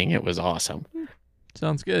and hiking. It was awesome.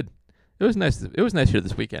 sounds good. It was nice. It was nice here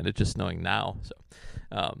this weekend. It's just snowing now, so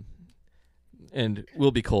and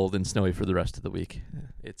will be cold and snowy for the rest of the week.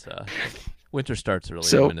 It's winter starts early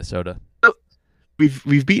in Minnesota.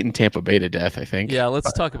 We've beaten Tampa Bay to death, I think. Yeah,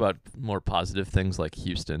 let's talk about more positive things like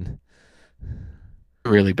Houston.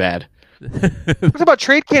 Really bad. We talked about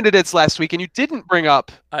trade candidates last week, and you didn't bring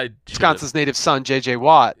up I Wisconsin's native son, J.J.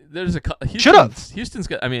 Watt. There's a Should've. Houston's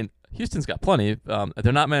got plenty.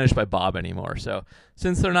 They're not managed by Bob anymore. So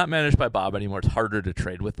since they're not managed by Bob anymore, it's harder to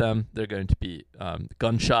trade with them. They're going to be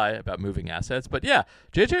gun shy about moving assets. But yeah,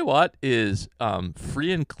 J.J. Watt is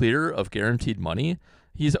free and clear of guaranteed money.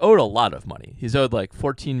 He's owed a lot of money. He's owed like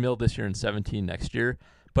 14 mil this year and 17 next year.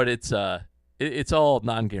 But it's all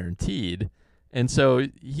non-guaranteed. And so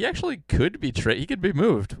he actually could be he could be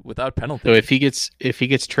moved without penalty. So if he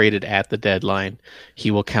gets traded at the deadline, he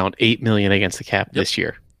will count $8 million against the cap this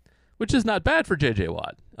year. Which is not bad for J.J.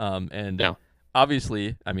 Watt. And No.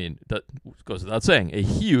 obviously, I mean, that goes without saying, a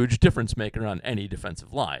huge difference maker on any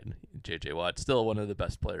defensive line. J.J. Watt, still one of the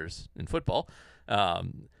best players in football.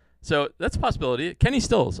 So that's a possibility. Kenny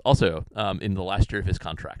Stills also in the last year of his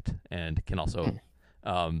contract and can also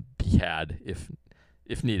be had if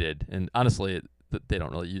needed. And honestly, they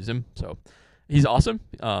don't really use him, so he's awesome.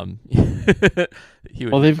 Well,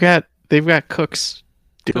 they've got Cooks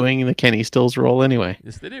doing the Kenny Stills role anyway.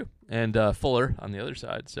 Yes, they do, and Fuller on the other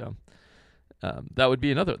side. So that would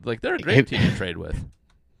be another. Like they're a great team to trade with.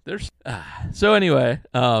 So anyway,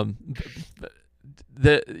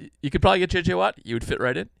 you could probably get J.J. Watt. You would fit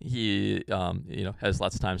right in. He has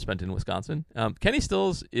lots of time spent in Wisconsin. Kenny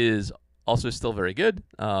Stills is also still very good.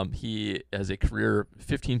 He has a career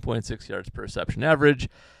 15.6 yards per reception average.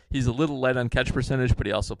 He's a little light on catch percentage, but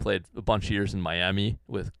he also played a bunch of years in Miami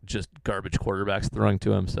with just garbage quarterbacks throwing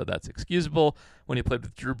to him, so that's excusable. When he played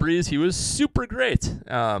with Drew Brees, he was super great.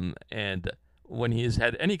 And when he's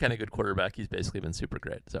had any kind of good quarterback, he's basically been super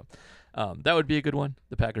great. So that would be a good one.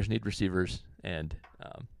 The Packers need receivers, and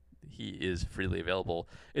he is freely available.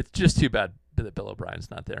 It's just too bad that Bill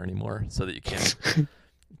O'Brien's not there anymore, so that you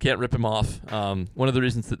can't rip him off. One of the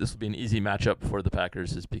reasons that this will be an easy matchup for the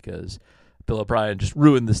Packers is because Bill O'Brien just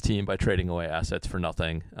ruined this team by trading away assets for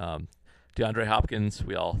nothing. DeAndre Hopkins,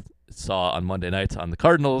 we all saw on Monday night on the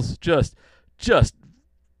Cardinals, just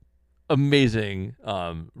amazing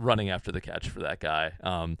running after the catch for that guy.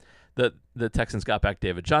 The Texans got back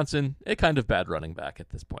David Johnson, a kind of bad running back at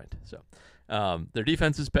this point. So their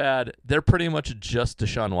defense is bad. They're pretty much just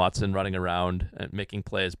Deshaun Watson running around and making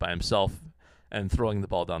plays by himself and throwing the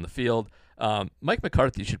ball down the field. Mike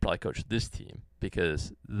McCarthy should probably coach this team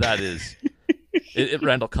because that is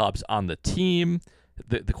Randall Cobb's on the team.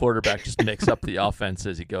 The quarterback just makes up the offense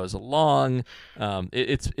as he goes along.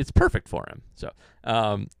 It's perfect for him. So,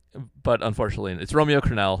 but unfortunately, it's Romeo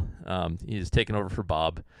Crennel. He's taken over for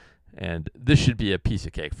Bob, and this should be a piece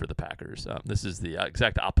of cake for the Packers. This is the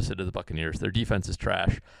exact opposite of the Buccaneers. Their defense is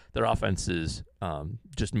trash. Their offense is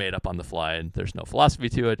just made up on the fly, and there's no philosophy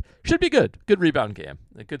to it. Should be good. Good rebound game.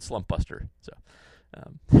 A good slump buster. So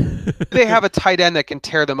They have a tight end that can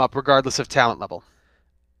tear them up regardless of talent level.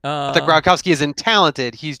 Not that Gronkowski isn't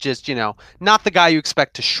talented. He's just, not the guy you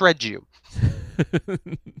expect to shred you.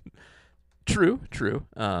 True.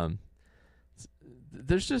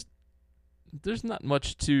 There's not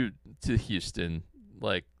much to Houston.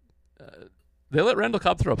 Like they let Randall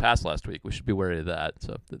Cobb throw a pass last week. We should be wary of that.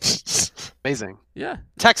 So Amazing. Yeah.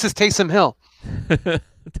 Texas Taysom Hill.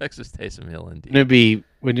 Texas Taysom Hill, indeed.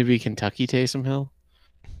 Wouldn't it be Kentucky Taysom Hill?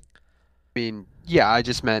 I mean, yeah, I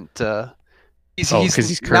just meant he's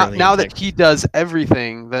currently now in that Texas. he does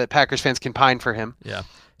everything that Packers fans can pine for him. Yeah.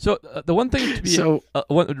 So the one thing to be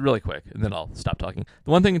really quick, and then I'll stop talking.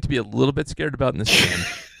 The one thing to be a little bit scared about in this game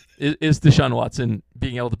is Deshaun Watson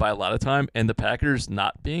being able to buy a lot of time, and the Packers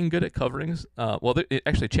not being good at coverings.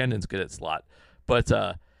 Actually, Chandon's good at slot, but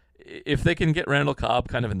if they can get Randall Cobb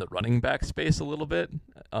kind of in the running back space a little bit,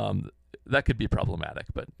 that could be problematic.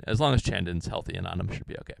 But as long as Chandon's healthy and on him, should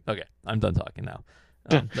be okay. Okay, I'm done talking now.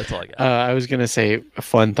 That's all I got. I was going to say a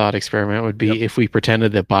fun thought experiment would be if we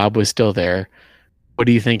pretended that Bob was still there, what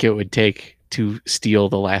do you think it would take to steal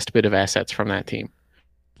the last bit of assets from that team?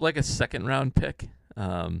 Like a second round pick.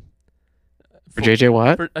 For JJ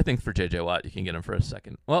Watt? I think for JJ Watt, you can get him for a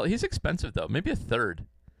second. Well, he's expensive though. Maybe a third.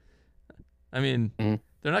 I mean,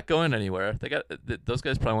 they're not going anywhere. They got those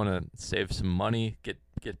guys probably want to save some money, get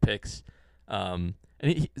picks. And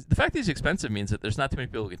the fact that he's expensive means that there's not too many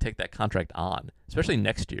people who can take that contract on, especially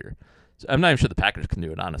next year. So I'm not even sure the Packers can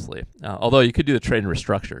do it, honestly. Although you could do the trade and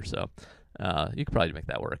restructure, so you could probably make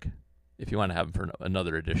that work if you want to have him for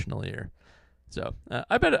another additional year. So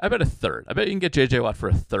I bet a third. I bet you can get JJ Watt for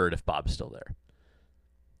a third if Bob's still there.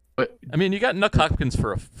 But I mean, you got Nuck Hopkins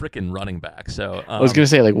for a freaking running back. So I was gonna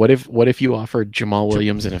say, like, what if you offered Jamal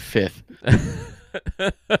Williams in a fifth?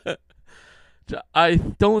 I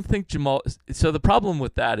don't think Jamal. So the problem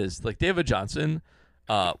with that is, like, David Johnson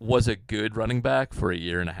was a good running back for a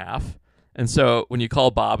year and a half. And so when you call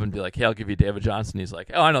Bob and be like, hey, I'll give you David Johnson, he's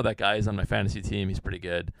like, oh, I know that guy. He's on my fantasy team. He's pretty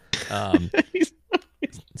good.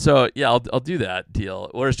 So, yeah, I'll do that deal.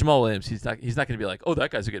 Whereas Jamal Williams, he's not going to be like, oh, that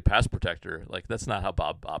guy's a good pass protector. Like, that's not how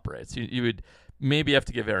Bob operates. You would maybe have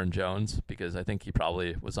to give Aaron Jones, because I think he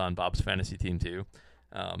probably was on Bob's fantasy team too.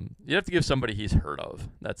 You have to give somebody he's heard of.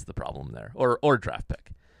 That's the problem there. Or draft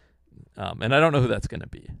pick. And I don't know who that's going to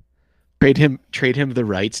be. Trade him the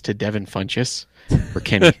rights to Devin Funchess for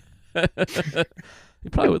Kenny. He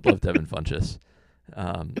probably would love Devin Funchess.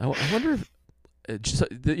 I wonder if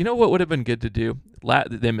you know what would have been good to do?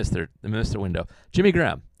 They missed their window. Jimmy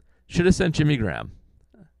Graham should have sent Jimmy Graham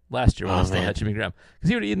last year when they still had Jimmy Graham, because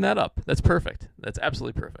he would have eaten that up. That's perfect. That's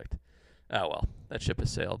absolutely perfect. Oh well, that ship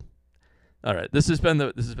has sailed. All right, this has been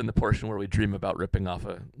the portion where we dream about ripping off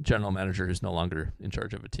a general manager who's no longer in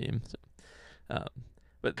charge of a team. So,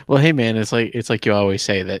 well, hey man, it's like you always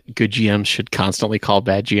say that good GMs should constantly call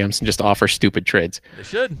bad GMs and just offer stupid trades. They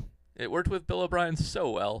should. It worked with Bill O'Brien so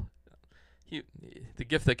well. The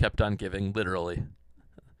gift that kept on giving, literally.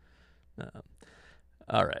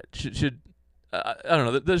 All right. Should I don't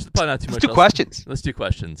know. There's probably not too much. Let's do questions. Let's do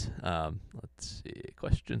questions. Let's see.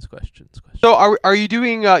 Questions. So are you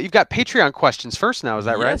doing? You've got Patreon questions first now. Is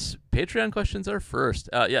that right? Yes. Patreon questions are first.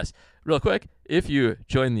 Yes. Real quick, if you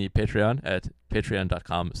join the Patreon at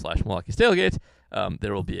patreon.com/Milwaukee's Tailgate,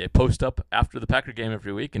 there will be a post up after the Packer game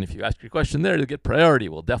every week, and if you ask your question there, you'll get priority.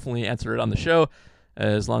 We'll definitely answer it on the show,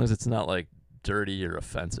 as long as it's not like dirty or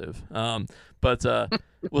offensive. But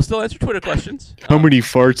we'll still answer Twitter questions. How many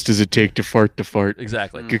farts does it take to fart to fart?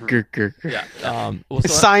 Exactly. Yeah.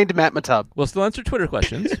 Signed Matt Matub. We'll still answer Twitter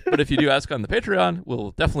questions, but if you do ask on the Patreon,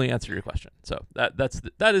 we'll definitely answer your question. So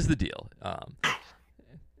that is the deal.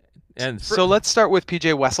 So let's start with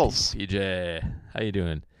PJ Wessels. PJ, how you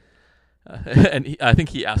doing? And I think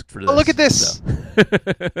he asked for this. Oh, look at this.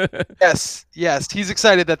 So. Yes. He's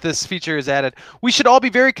excited that this feature is added. We should all be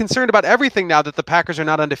very concerned about everything now that the Packers are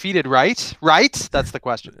not undefeated, right? Right? That's the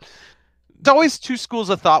question. It's always two schools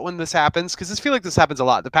of thought when this happens, because I feel like this happens a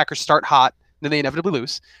lot. The Packers start hot, then they inevitably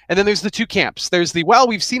lose. And then there's the two camps. There's the, well,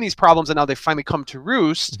 we've seen these problems and now they finally come to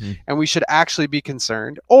roost, and we should actually be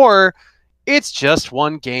concerned. Or it's just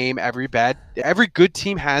one game. Every good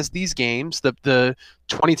team has these games. The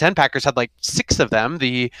 2010 Packers had like 6 of them.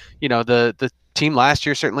 The team last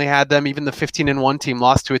year certainly had them. Even the 15-1 team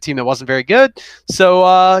lost to a team that wasn't very good.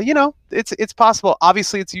 So it's possible.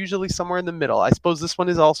 Obviously, it's usually somewhere in the middle. I suppose this one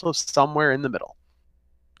is also somewhere in the middle.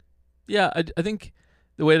 Yeah, I think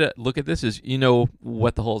the way to look at this is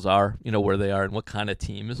what the holes are, where they are, and what kind of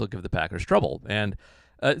teams will give the Packers trouble. And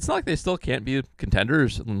it's not like they still can't be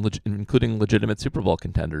contenders, including legitimate Super Bowl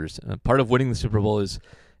contenders. Part of winning the Super Bowl is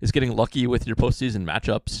getting lucky with your postseason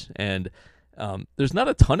matchups, and there's not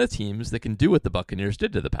a ton of teams that can do what the Buccaneers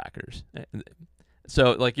did to the Packers.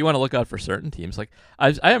 So, like, you want to look out for certain teams. Like,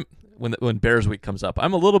 I am when Bears week comes up,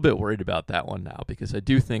 I'm a little bit worried about that one now, because I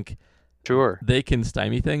do think they can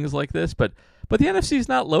stymie things like this, but the NFC is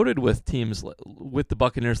not loaded with teams with the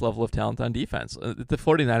Buccaneers level of talent on defense. The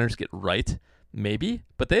 49ers get right. Maybe,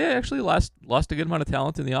 but they actually lost a good amount of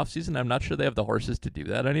talent in the offseason. I'm not sure they have the horses to do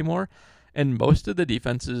that anymore. And most of the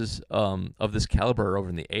defenses of this caliber are over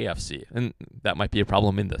in the AFC. And that might be a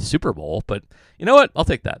problem in the Super Bowl, but you know what? I'll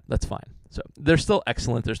take that. That's fine. So they're still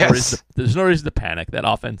excellent. There's no reason to panic. That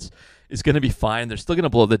offense is going to be fine. They're still going to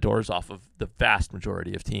blow the doors off of the vast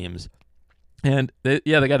majority of teams. And they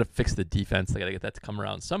got to fix the defense. They got to get that to come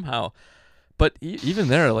around somehow. But even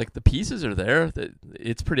there, like, the pieces are there.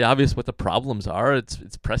 It's pretty obvious what the problems are. It's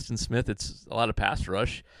Preston Smith. It's a lot of pass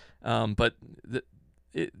rush. But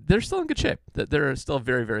they're still in good shape. They're still a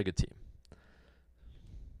very, very good team.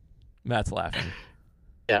 Matt's laughing.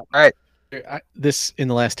 Yeah. All right. This in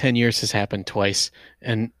the last 10 years has happened twice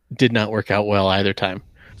and did not work out well either time.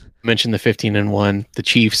 mentioned the 15-1. The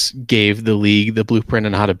Chiefs gave the league the blueprint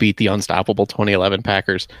on how to beat the unstoppable 2011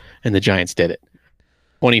 Packers, and the Giants did it.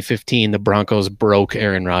 2015, the Broncos broke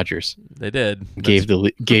Aaron Rodgers. They did. Gave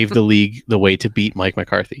the league the way to beat Mike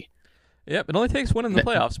McCarthy. Yep, it only takes one in the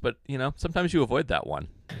playoffs, but sometimes you avoid that one.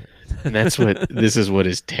 And this is what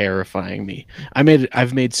is terrifying me.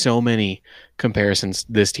 I've made so many comparisons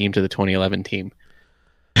this team to the 2011 team.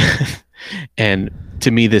 And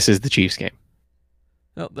to me, this is the Chiefs game.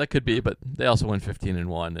 Well, that could be, but they also went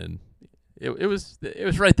 15-1, and it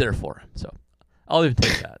was right there for him. So I'll even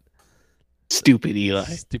take that. Stupid Eli.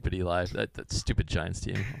 Stupid Eli. That stupid Giants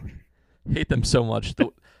team. Hate them so much.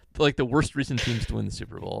 Like the worst recent teams to win the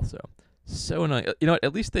Super Bowl. So annoying.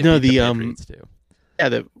 At least they beat the Patriots too. Yeah,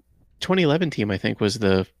 the 2011 team I think was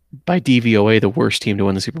by DVOA the worst team to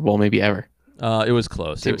win the Super Bowl maybe ever. It was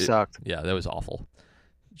close. Team sucked. Yeah, that was awful.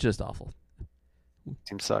 Just awful.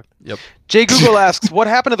 Team sucked. Yep. Jay Google asks, what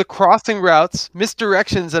happened to the crossing routes,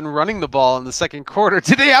 misdirections, and running the ball in the second quarter?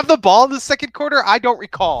 Did they have the ball in the second quarter? I don't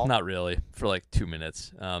recall. Not really, for like 2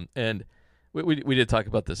 minutes. And we did talk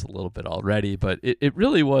about this a little bit already, but it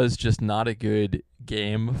really was just not a good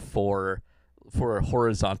game for a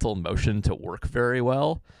horizontal motion to work very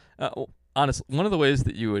well. Honestly, one of the ways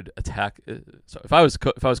that you would attack. So if I was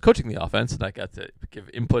coaching the offense and I got to give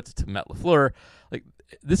input to Matt LaFleur, like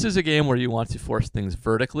this is a game where you want to force things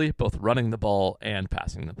vertically, both running the ball and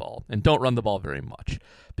passing the ball, and don't run the ball very much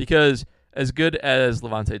because as good as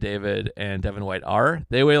Lavonte David and Devin White are,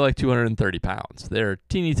 they weigh like 230 pounds. They're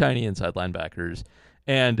teeny tiny inside linebackers.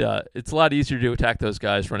 And it's a lot easier to attack those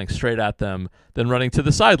guys running straight at them than running to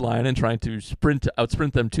the sideline and trying to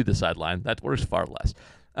outsprint them to the sideline. That works far less.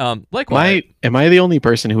 Likewise, am I the only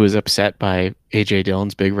person who was upset by A.J.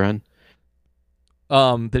 Dillon's big run?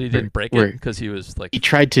 That he didn't break it because he was like he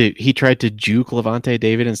tried to juke Lavonte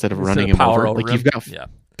David instead of running him over. Like you've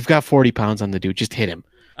got 40 pounds on the dude, just hit him.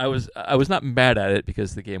 I was not mad at it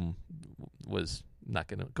because the game was not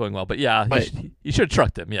going well, but yeah, you should have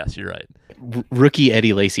trucked him. Yes, you're right. Rookie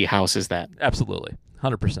Eddie Lacy houses that. Absolutely,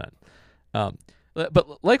 100%.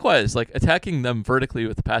 But likewise, like attacking them vertically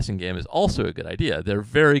with the passing game is also a good idea. They're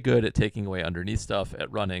very good at taking away underneath stuff, at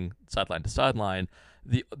running sideline to sideline.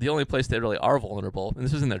 The only place they really are vulnerable, and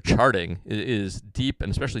this is in their charting, is deep and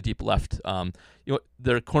especially deep left.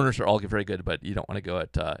 Their corners are all very good, but you don't want to go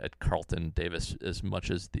at Carlton Davis as much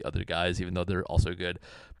as the other guys, even though they're also good.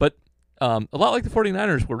 But a lot like the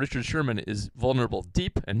 49ers, where Richard Sherman is vulnerable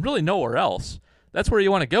deep and really nowhere else. That's where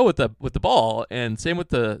you want to go with the ball, and same with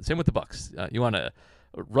the Bucks. You want to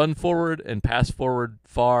run forward and pass forward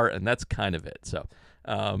far, and that's kind of it. So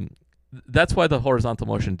that's why the horizontal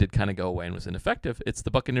motion did kind of go away and was ineffective. It's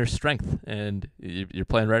the Buccaneers' strength, and you're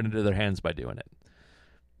playing right into their hands by doing it.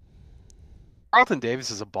 Carlton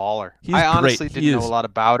Davis is a baller. He's I honestly great. didn't know a lot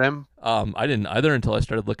about him. I didn't either until I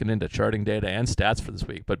started looking into charting data and stats for this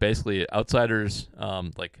week. But basically, outsiders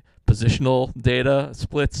like positional data,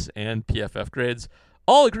 splits, and PFF grades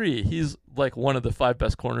all agree he's like one of the 5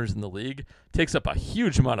 best corners in the league. Takes up a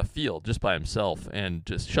huge amount of field just by himself and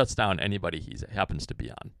just shuts down anybody he happens to be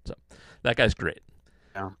on. So that guy's great.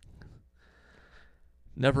 Yeah.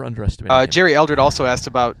 Never underestimate him. Jerry Eldred also asked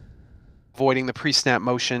about avoiding the pre-snap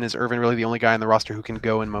motion. Is Irvin really the only guy on the roster who can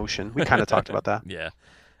go in motion? We kind of talked about that. Yeah.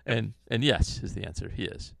 And yes is the answer. He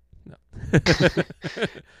is. No.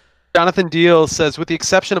 Jonathan Deal says, with the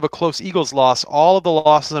exception of a close Eagles loss, all of the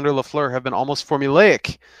losses under LaFleur have been almost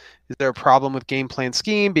formulaic. Is there a problem with game plan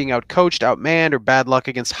scheme, being outcoached, outmanned, or bad luck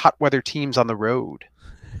against hot weather teams on the road?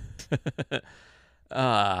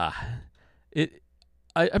 I'm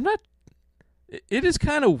not. It is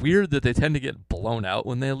kind of weird that they tend to get blown out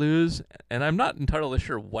when they lose, and I'm not entirely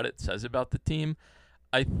sure what it says about the team.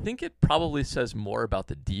 I think it probably says more about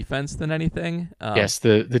the defense than anything. Yes,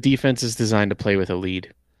 the defense is designed to play with a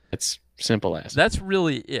lead. It's simple as. That's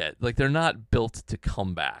really it. Like they're not built to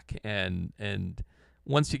come back, and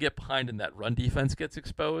once you get behind and that run defense gets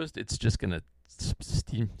exposed, it's just gonna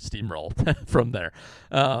steamroll from there.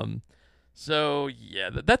 So yeah,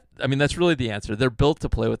 that's really the answer. They're built to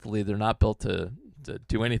play with the lead. They're not built to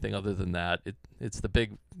do anything other than that. It's the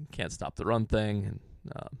big can't stop the run thing, and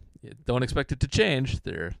you don't expect it to change.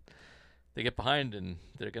 They get behind and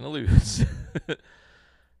they're gonna lose.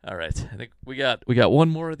 All right, I think we got one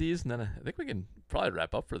more of these, and then I think we can probably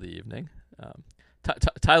wrap up for the evening.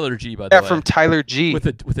 Tyler G, by the way. Yeah, from Tyler G. With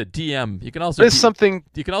a DM. You can also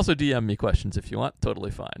You can also DM me questions if you want. Totally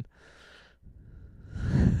fine.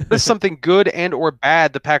 There's something good and or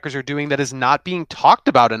bad the Packers are doing that is not being talked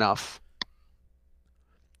about enough.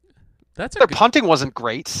 That's a Their good punting wasn't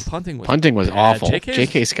great. punting was Punting was bad. awful. JK's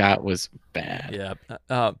J.K. Scott was bad.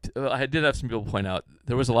 Yeah, I did have some people point out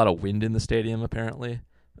there was a lot of wind in the stadium apparently,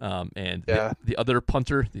 and Yeah. the other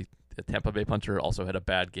punter, the Tampa Bay punter, also had a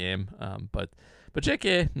bad game. But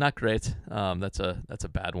JK not great. That's a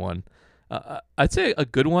bad one. I'd say a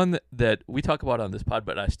good one that we talk about on this pod,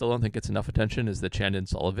 but I still don't think it's enough attention, is that Chandon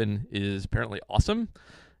Sullivan is apparently awesome.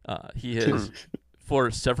 He has for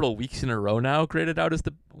several weeks in a row now graded out as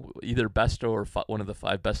the either best or one of the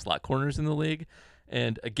 5 best slot corners in the league.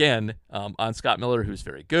 And again, on Scott Miller, who's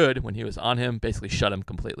very good, when he was on him, basically shut him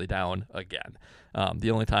completely down again. The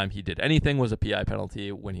only time he did anything was a PI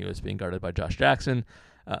penalty when he was being guarded by Josh Jackson.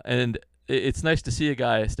 And it's nice to see a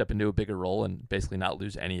guy step into a bigger role and basically not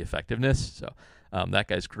lose any effectiveness. So that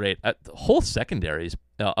guy's great. The whole secondaries,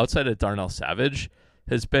 outside of Darnell Savage,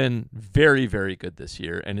 has been very, very good this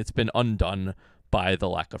year, and it's been undone by the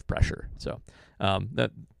lack of pressure. So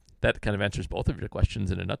that kind of answers both of your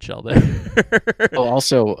questions in a nutshell there. Well,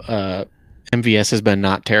 also, MVS has been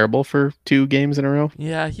not terrible for 2 games in a row.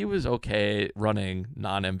 Yeah, he was okay running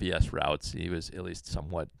non-MVS routes. He was at least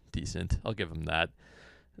somewhat decent. I'll give him that.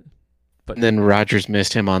 But And then Rodgers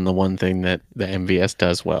missed him on the one thing that the MVS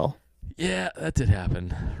does well. yeah, that did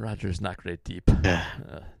happen. Rodgers not great deep.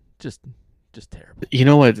 Just terrible. You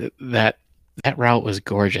know what? That route was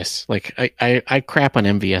gorgeous. Like I crap on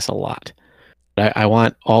MVS a lot. But I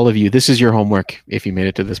want all of you. This is your homework. If you made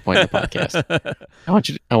it to this point in the podcast, I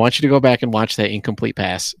want you to go back and watch that incomplete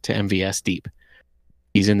pass to MVS deep.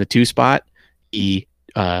 He's in the 2 spot. He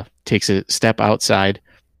takes a step outside.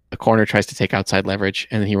 The corner tries to take outside leverage,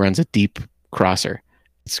 and then he runs a deep crosser.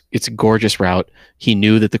 It's a gorgeous route. He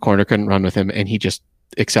knew that the corner couldn't run with him, and he just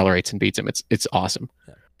accelerates and beats him. It's awesome.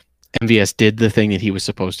 Yeah. MVS did the thing that he was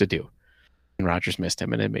supposed to do, and Rodgers missed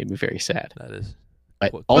him, and it made me very sad. That is.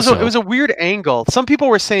 But Well, also, it was a weird angle. Some people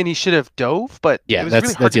were saying he should have dove, but Yeah, it was that's-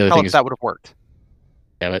 really that's hard the to other tell thing if is- that would have worked.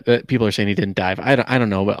 yeah, but people are saying he didn't dive. I don't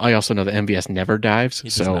know, but I also know that MVS never dives. He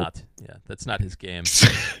does So not. Yeah, that's not his game.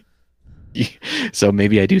 so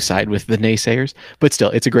maybe I do side with the naysayers, but still,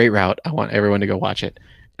 it's a great route. I want everyone to go watch it.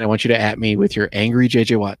 And I want you to at me with your angry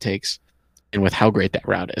JJ Watt takes and with how great that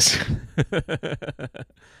route is.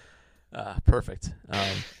 Perfect.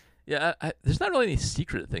 Yeah, there's not really any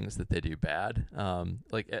secret things that they do bad.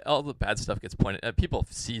 Like all the bad stuff gets pointed at. People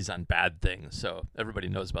seize on bad things, so everybody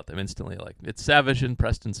knows about them instantly. Like it's Savage and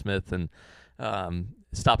Preston Smith and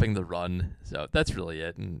stopping the run. So that's really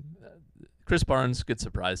it. And Chris Barnes, good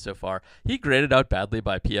surprise so far. He graded out badly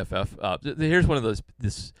by PFF. Here's one of those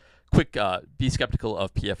this quick be skeptical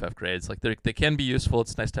of PFF grades. Like they can be useful.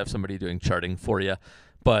 It's nice to have somebody doing charting for you.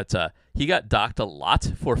 But he got docked a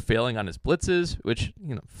lot for failing on his blitzes, which,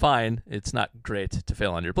 fine. It's not great to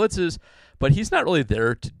fail on your blitzes, but he's not really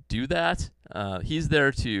there to do that. He's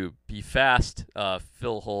there to be fast,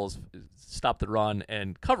 fill holes, stop the run,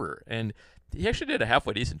 and cover. And he actually did a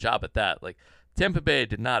halfway decent job at that. Like Tampa Bay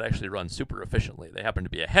did not actually run super efficiently. They happened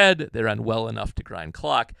to be ahead. They ran well enough to grind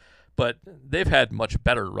clock. But they've had much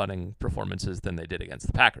better running performances than they did against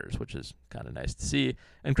the Packers, which is kind of nice to see.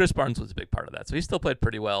 And Chris Barnes was a big part of that. So he still played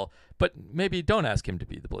pretty well. But maybe don't ask him to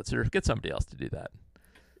be the blitzer. Get somebody else to do that.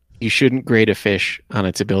 You shouldn't grade a fish on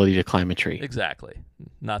its ability to climb a tree. Exactly.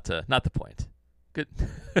 Not the point. Good.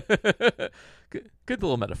 good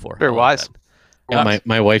little metaphor. Very I like wise. that. Yeah,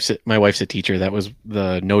 my wife's a teacher. That was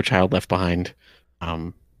the No Child Left Behind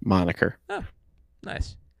moniker.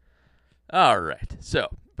 Nice. All right. So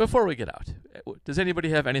before we get out, does anybody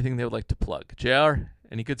have anything they would like to plug? JR,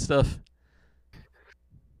 any good stuff?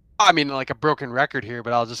 I mean, like a broken record here,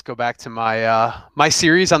 but I'll just go back to my my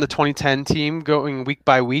series on the 2010 team, going week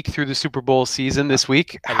by week through the Super Bowl season. This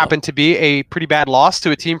week happened to be a pretty bad loss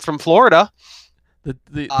to a team from Florida.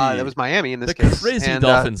 That was Miami in this case. The crazy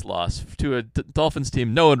Dolphins loss to a Dolphins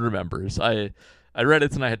team no one remembers. I read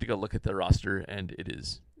it and I had to go look at the roster, and it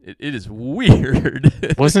is weird.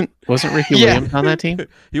 Wasn't Ricky Williams on that team?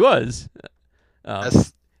 He was.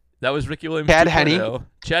 Yes. That was Ricky Williams. Chad 2.0. Henne.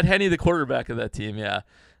 Chad Henne, the quarterback of that team. Yeah.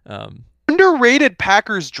 Underrated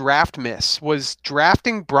Packers draft miss was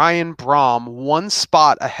drafting Brian Braum one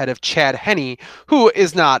spot ahead of Chad Henne, who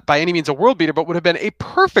is not by any means a world beater, but would have been a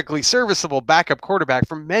perfectly serviceable backup quarterback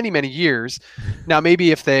for many, many years. Now,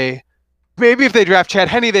 maybe if they draft Chad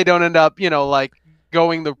Henne, they don't end up, like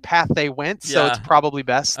going the path they went. So it's probably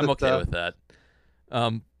best. I'm okay with that.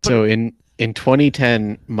 So in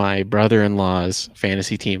 2010, my brother-in-law's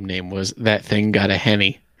fantasy team name was That Thing Got a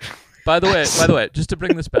Henny. By the way, just to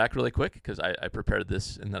bring this back really quick, because I prepared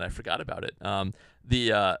this and then I forgot about it.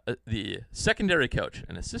 The secondary coach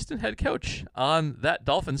and assistant head coach on that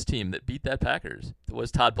Dolphins team that beat that Packers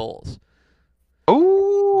was Todd Bowles.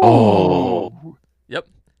 Oh, Oh. Yep.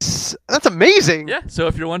 That's amazing. Yeah. So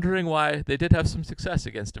if you're wondering why they did have some success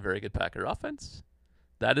against a very good Packer offense,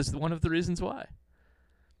 that is one of the reasons why.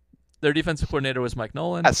 Their defensive coordinator was Mike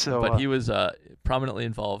Nolan, but he was prominently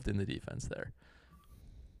involved in the defense there.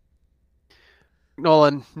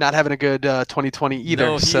 Nolan not having a good 2020 either.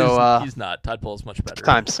 No, he's not. Todd Bowles much better.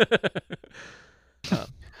 Times.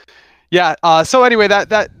 Yeah. So anyway,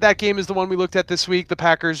 that game is the one we looked at this week. The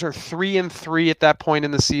Packers are 3-3 at that point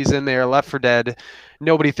in the season. They are left for dead.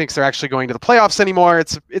 Nobody thinks they're actually going to the playoffs anymore.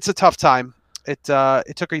 It's a tough time. It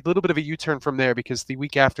took a little bit of a U-turn from there because the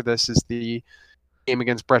week after this is the game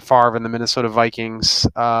against Brett Favre and the Minnesota Vikings.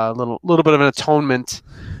 Little bit of an atonement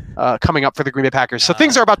coming up for the Green Bay Packers. So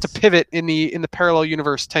things are about to pivot in the parallel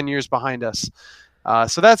universe 10 years behind us.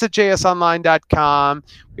 So that's at jsonline.com.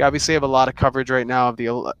 We obviously have a lot of coverage right now of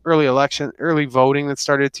the early voting that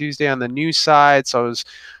started Tuesday on the news side. So I was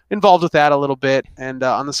involved with that a little bit. And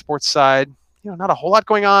on the sports side, not a whole lot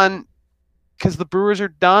going on because the Brewers are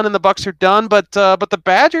done and the Bucks are done. But the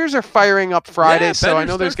Badgers are firing up Friday. Yeah, so I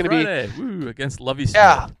know there's going to be against Lovie Smith.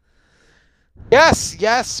 Yeah.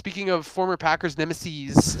 Yes. Speaking of former Packers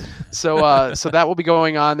nemesis, so that will be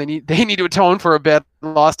going on. They need to atone for a bad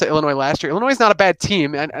loss to Illinois last year. Illinois is not a bad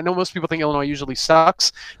team. I know most people think Illinois usually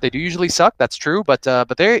sucks. They do usually suck. That's true. But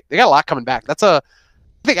they got a lot coming back. That's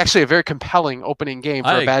I think actually a very compelling opening game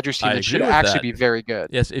for a Badgers team that should actually be very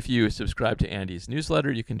good. Yes, if you subscribe to Andy's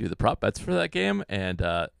newsletter, you can do the prop bets for that game. And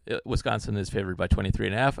Wisconsin is favored by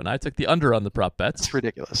 23.5, and I took the under on the prop bets. It's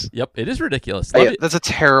ridiculous. Yep, it is ridiculous. That's a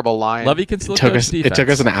terrible line. Lovey can still coach defense. It took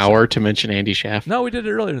us an hour to mention Andy Schaff. No, we did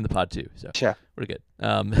it earlier in the pod too. So yeah, we're good.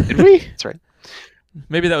 Did we? That's right.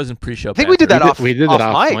 Maybe that was in pre-show. I think we did that off. We did that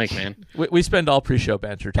off mic, man. We spend all pre-show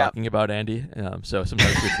banter talking about Andy, so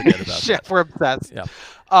sometimes we forget about that. We're obsessed. Yeah.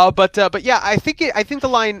 But yeah, I think the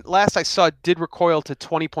line last I saw did recoil to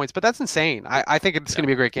 20 points, but that's insane. I think it's going to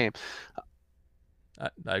be a great game.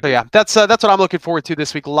 So yeah, that's what I'm looking forward to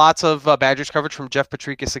this week. Lots of Badgers coverage from Jeff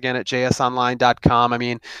Patricus again at jsonline.com. I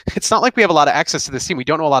mean, it's not like we have a lot of access to this team. We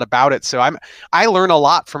don't know a lot about it, so I learn a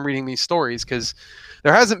lot from reading these stories because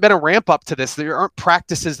there hasn't been a ramp up to this. There aren't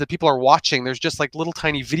practices that people are watching. There's just like little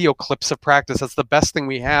tiny video clips of practice. That's the best thing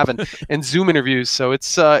we have, and Zoom interviews. So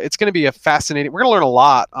it's going to be a fascinating. We're going to learn a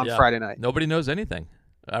lot on Friday night. Nobody knows anything.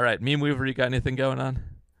 All right, Meme Weaver, you got anything going on?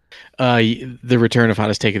 The return of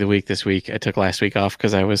hottest take of the week this week. I took last week off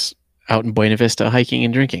because I was out in Buena Vista hiking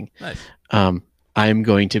and drinking. Nice. I'm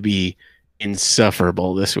going to be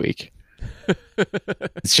insufferable this week.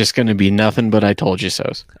 It's just going to be nothing but I told you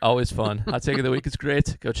so's. Always fun. Hot take of the week is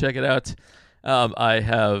great. Go check it out. I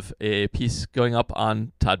have a piece going up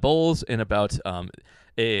on Todd Bowles and about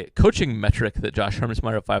a coaching metric that Josh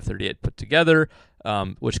Hermesmeyer at 538 put together,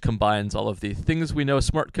 which combines all of the things we know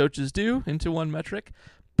smart coaches do into one metric.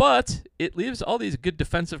 But it leaves all these good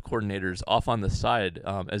defensive coordinators off on the side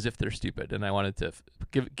as if they're stupid. And I wanted to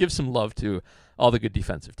give some love to all the good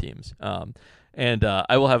defensive teams. And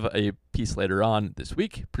I will have a piece later on this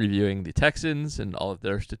week previewing the Texans and all of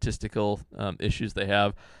their statistical issues they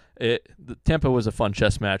have. The Tampa was a fun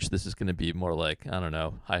chess match. This is going to be more like, I don't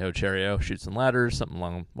know, hi-ho, cherry-o, shoots and ladders, something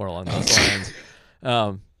more along those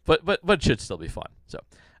lines. But should still be fun. So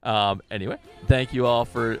anyway, thank you all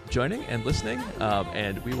for joining and listening,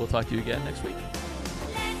 and we will talk to you again next week.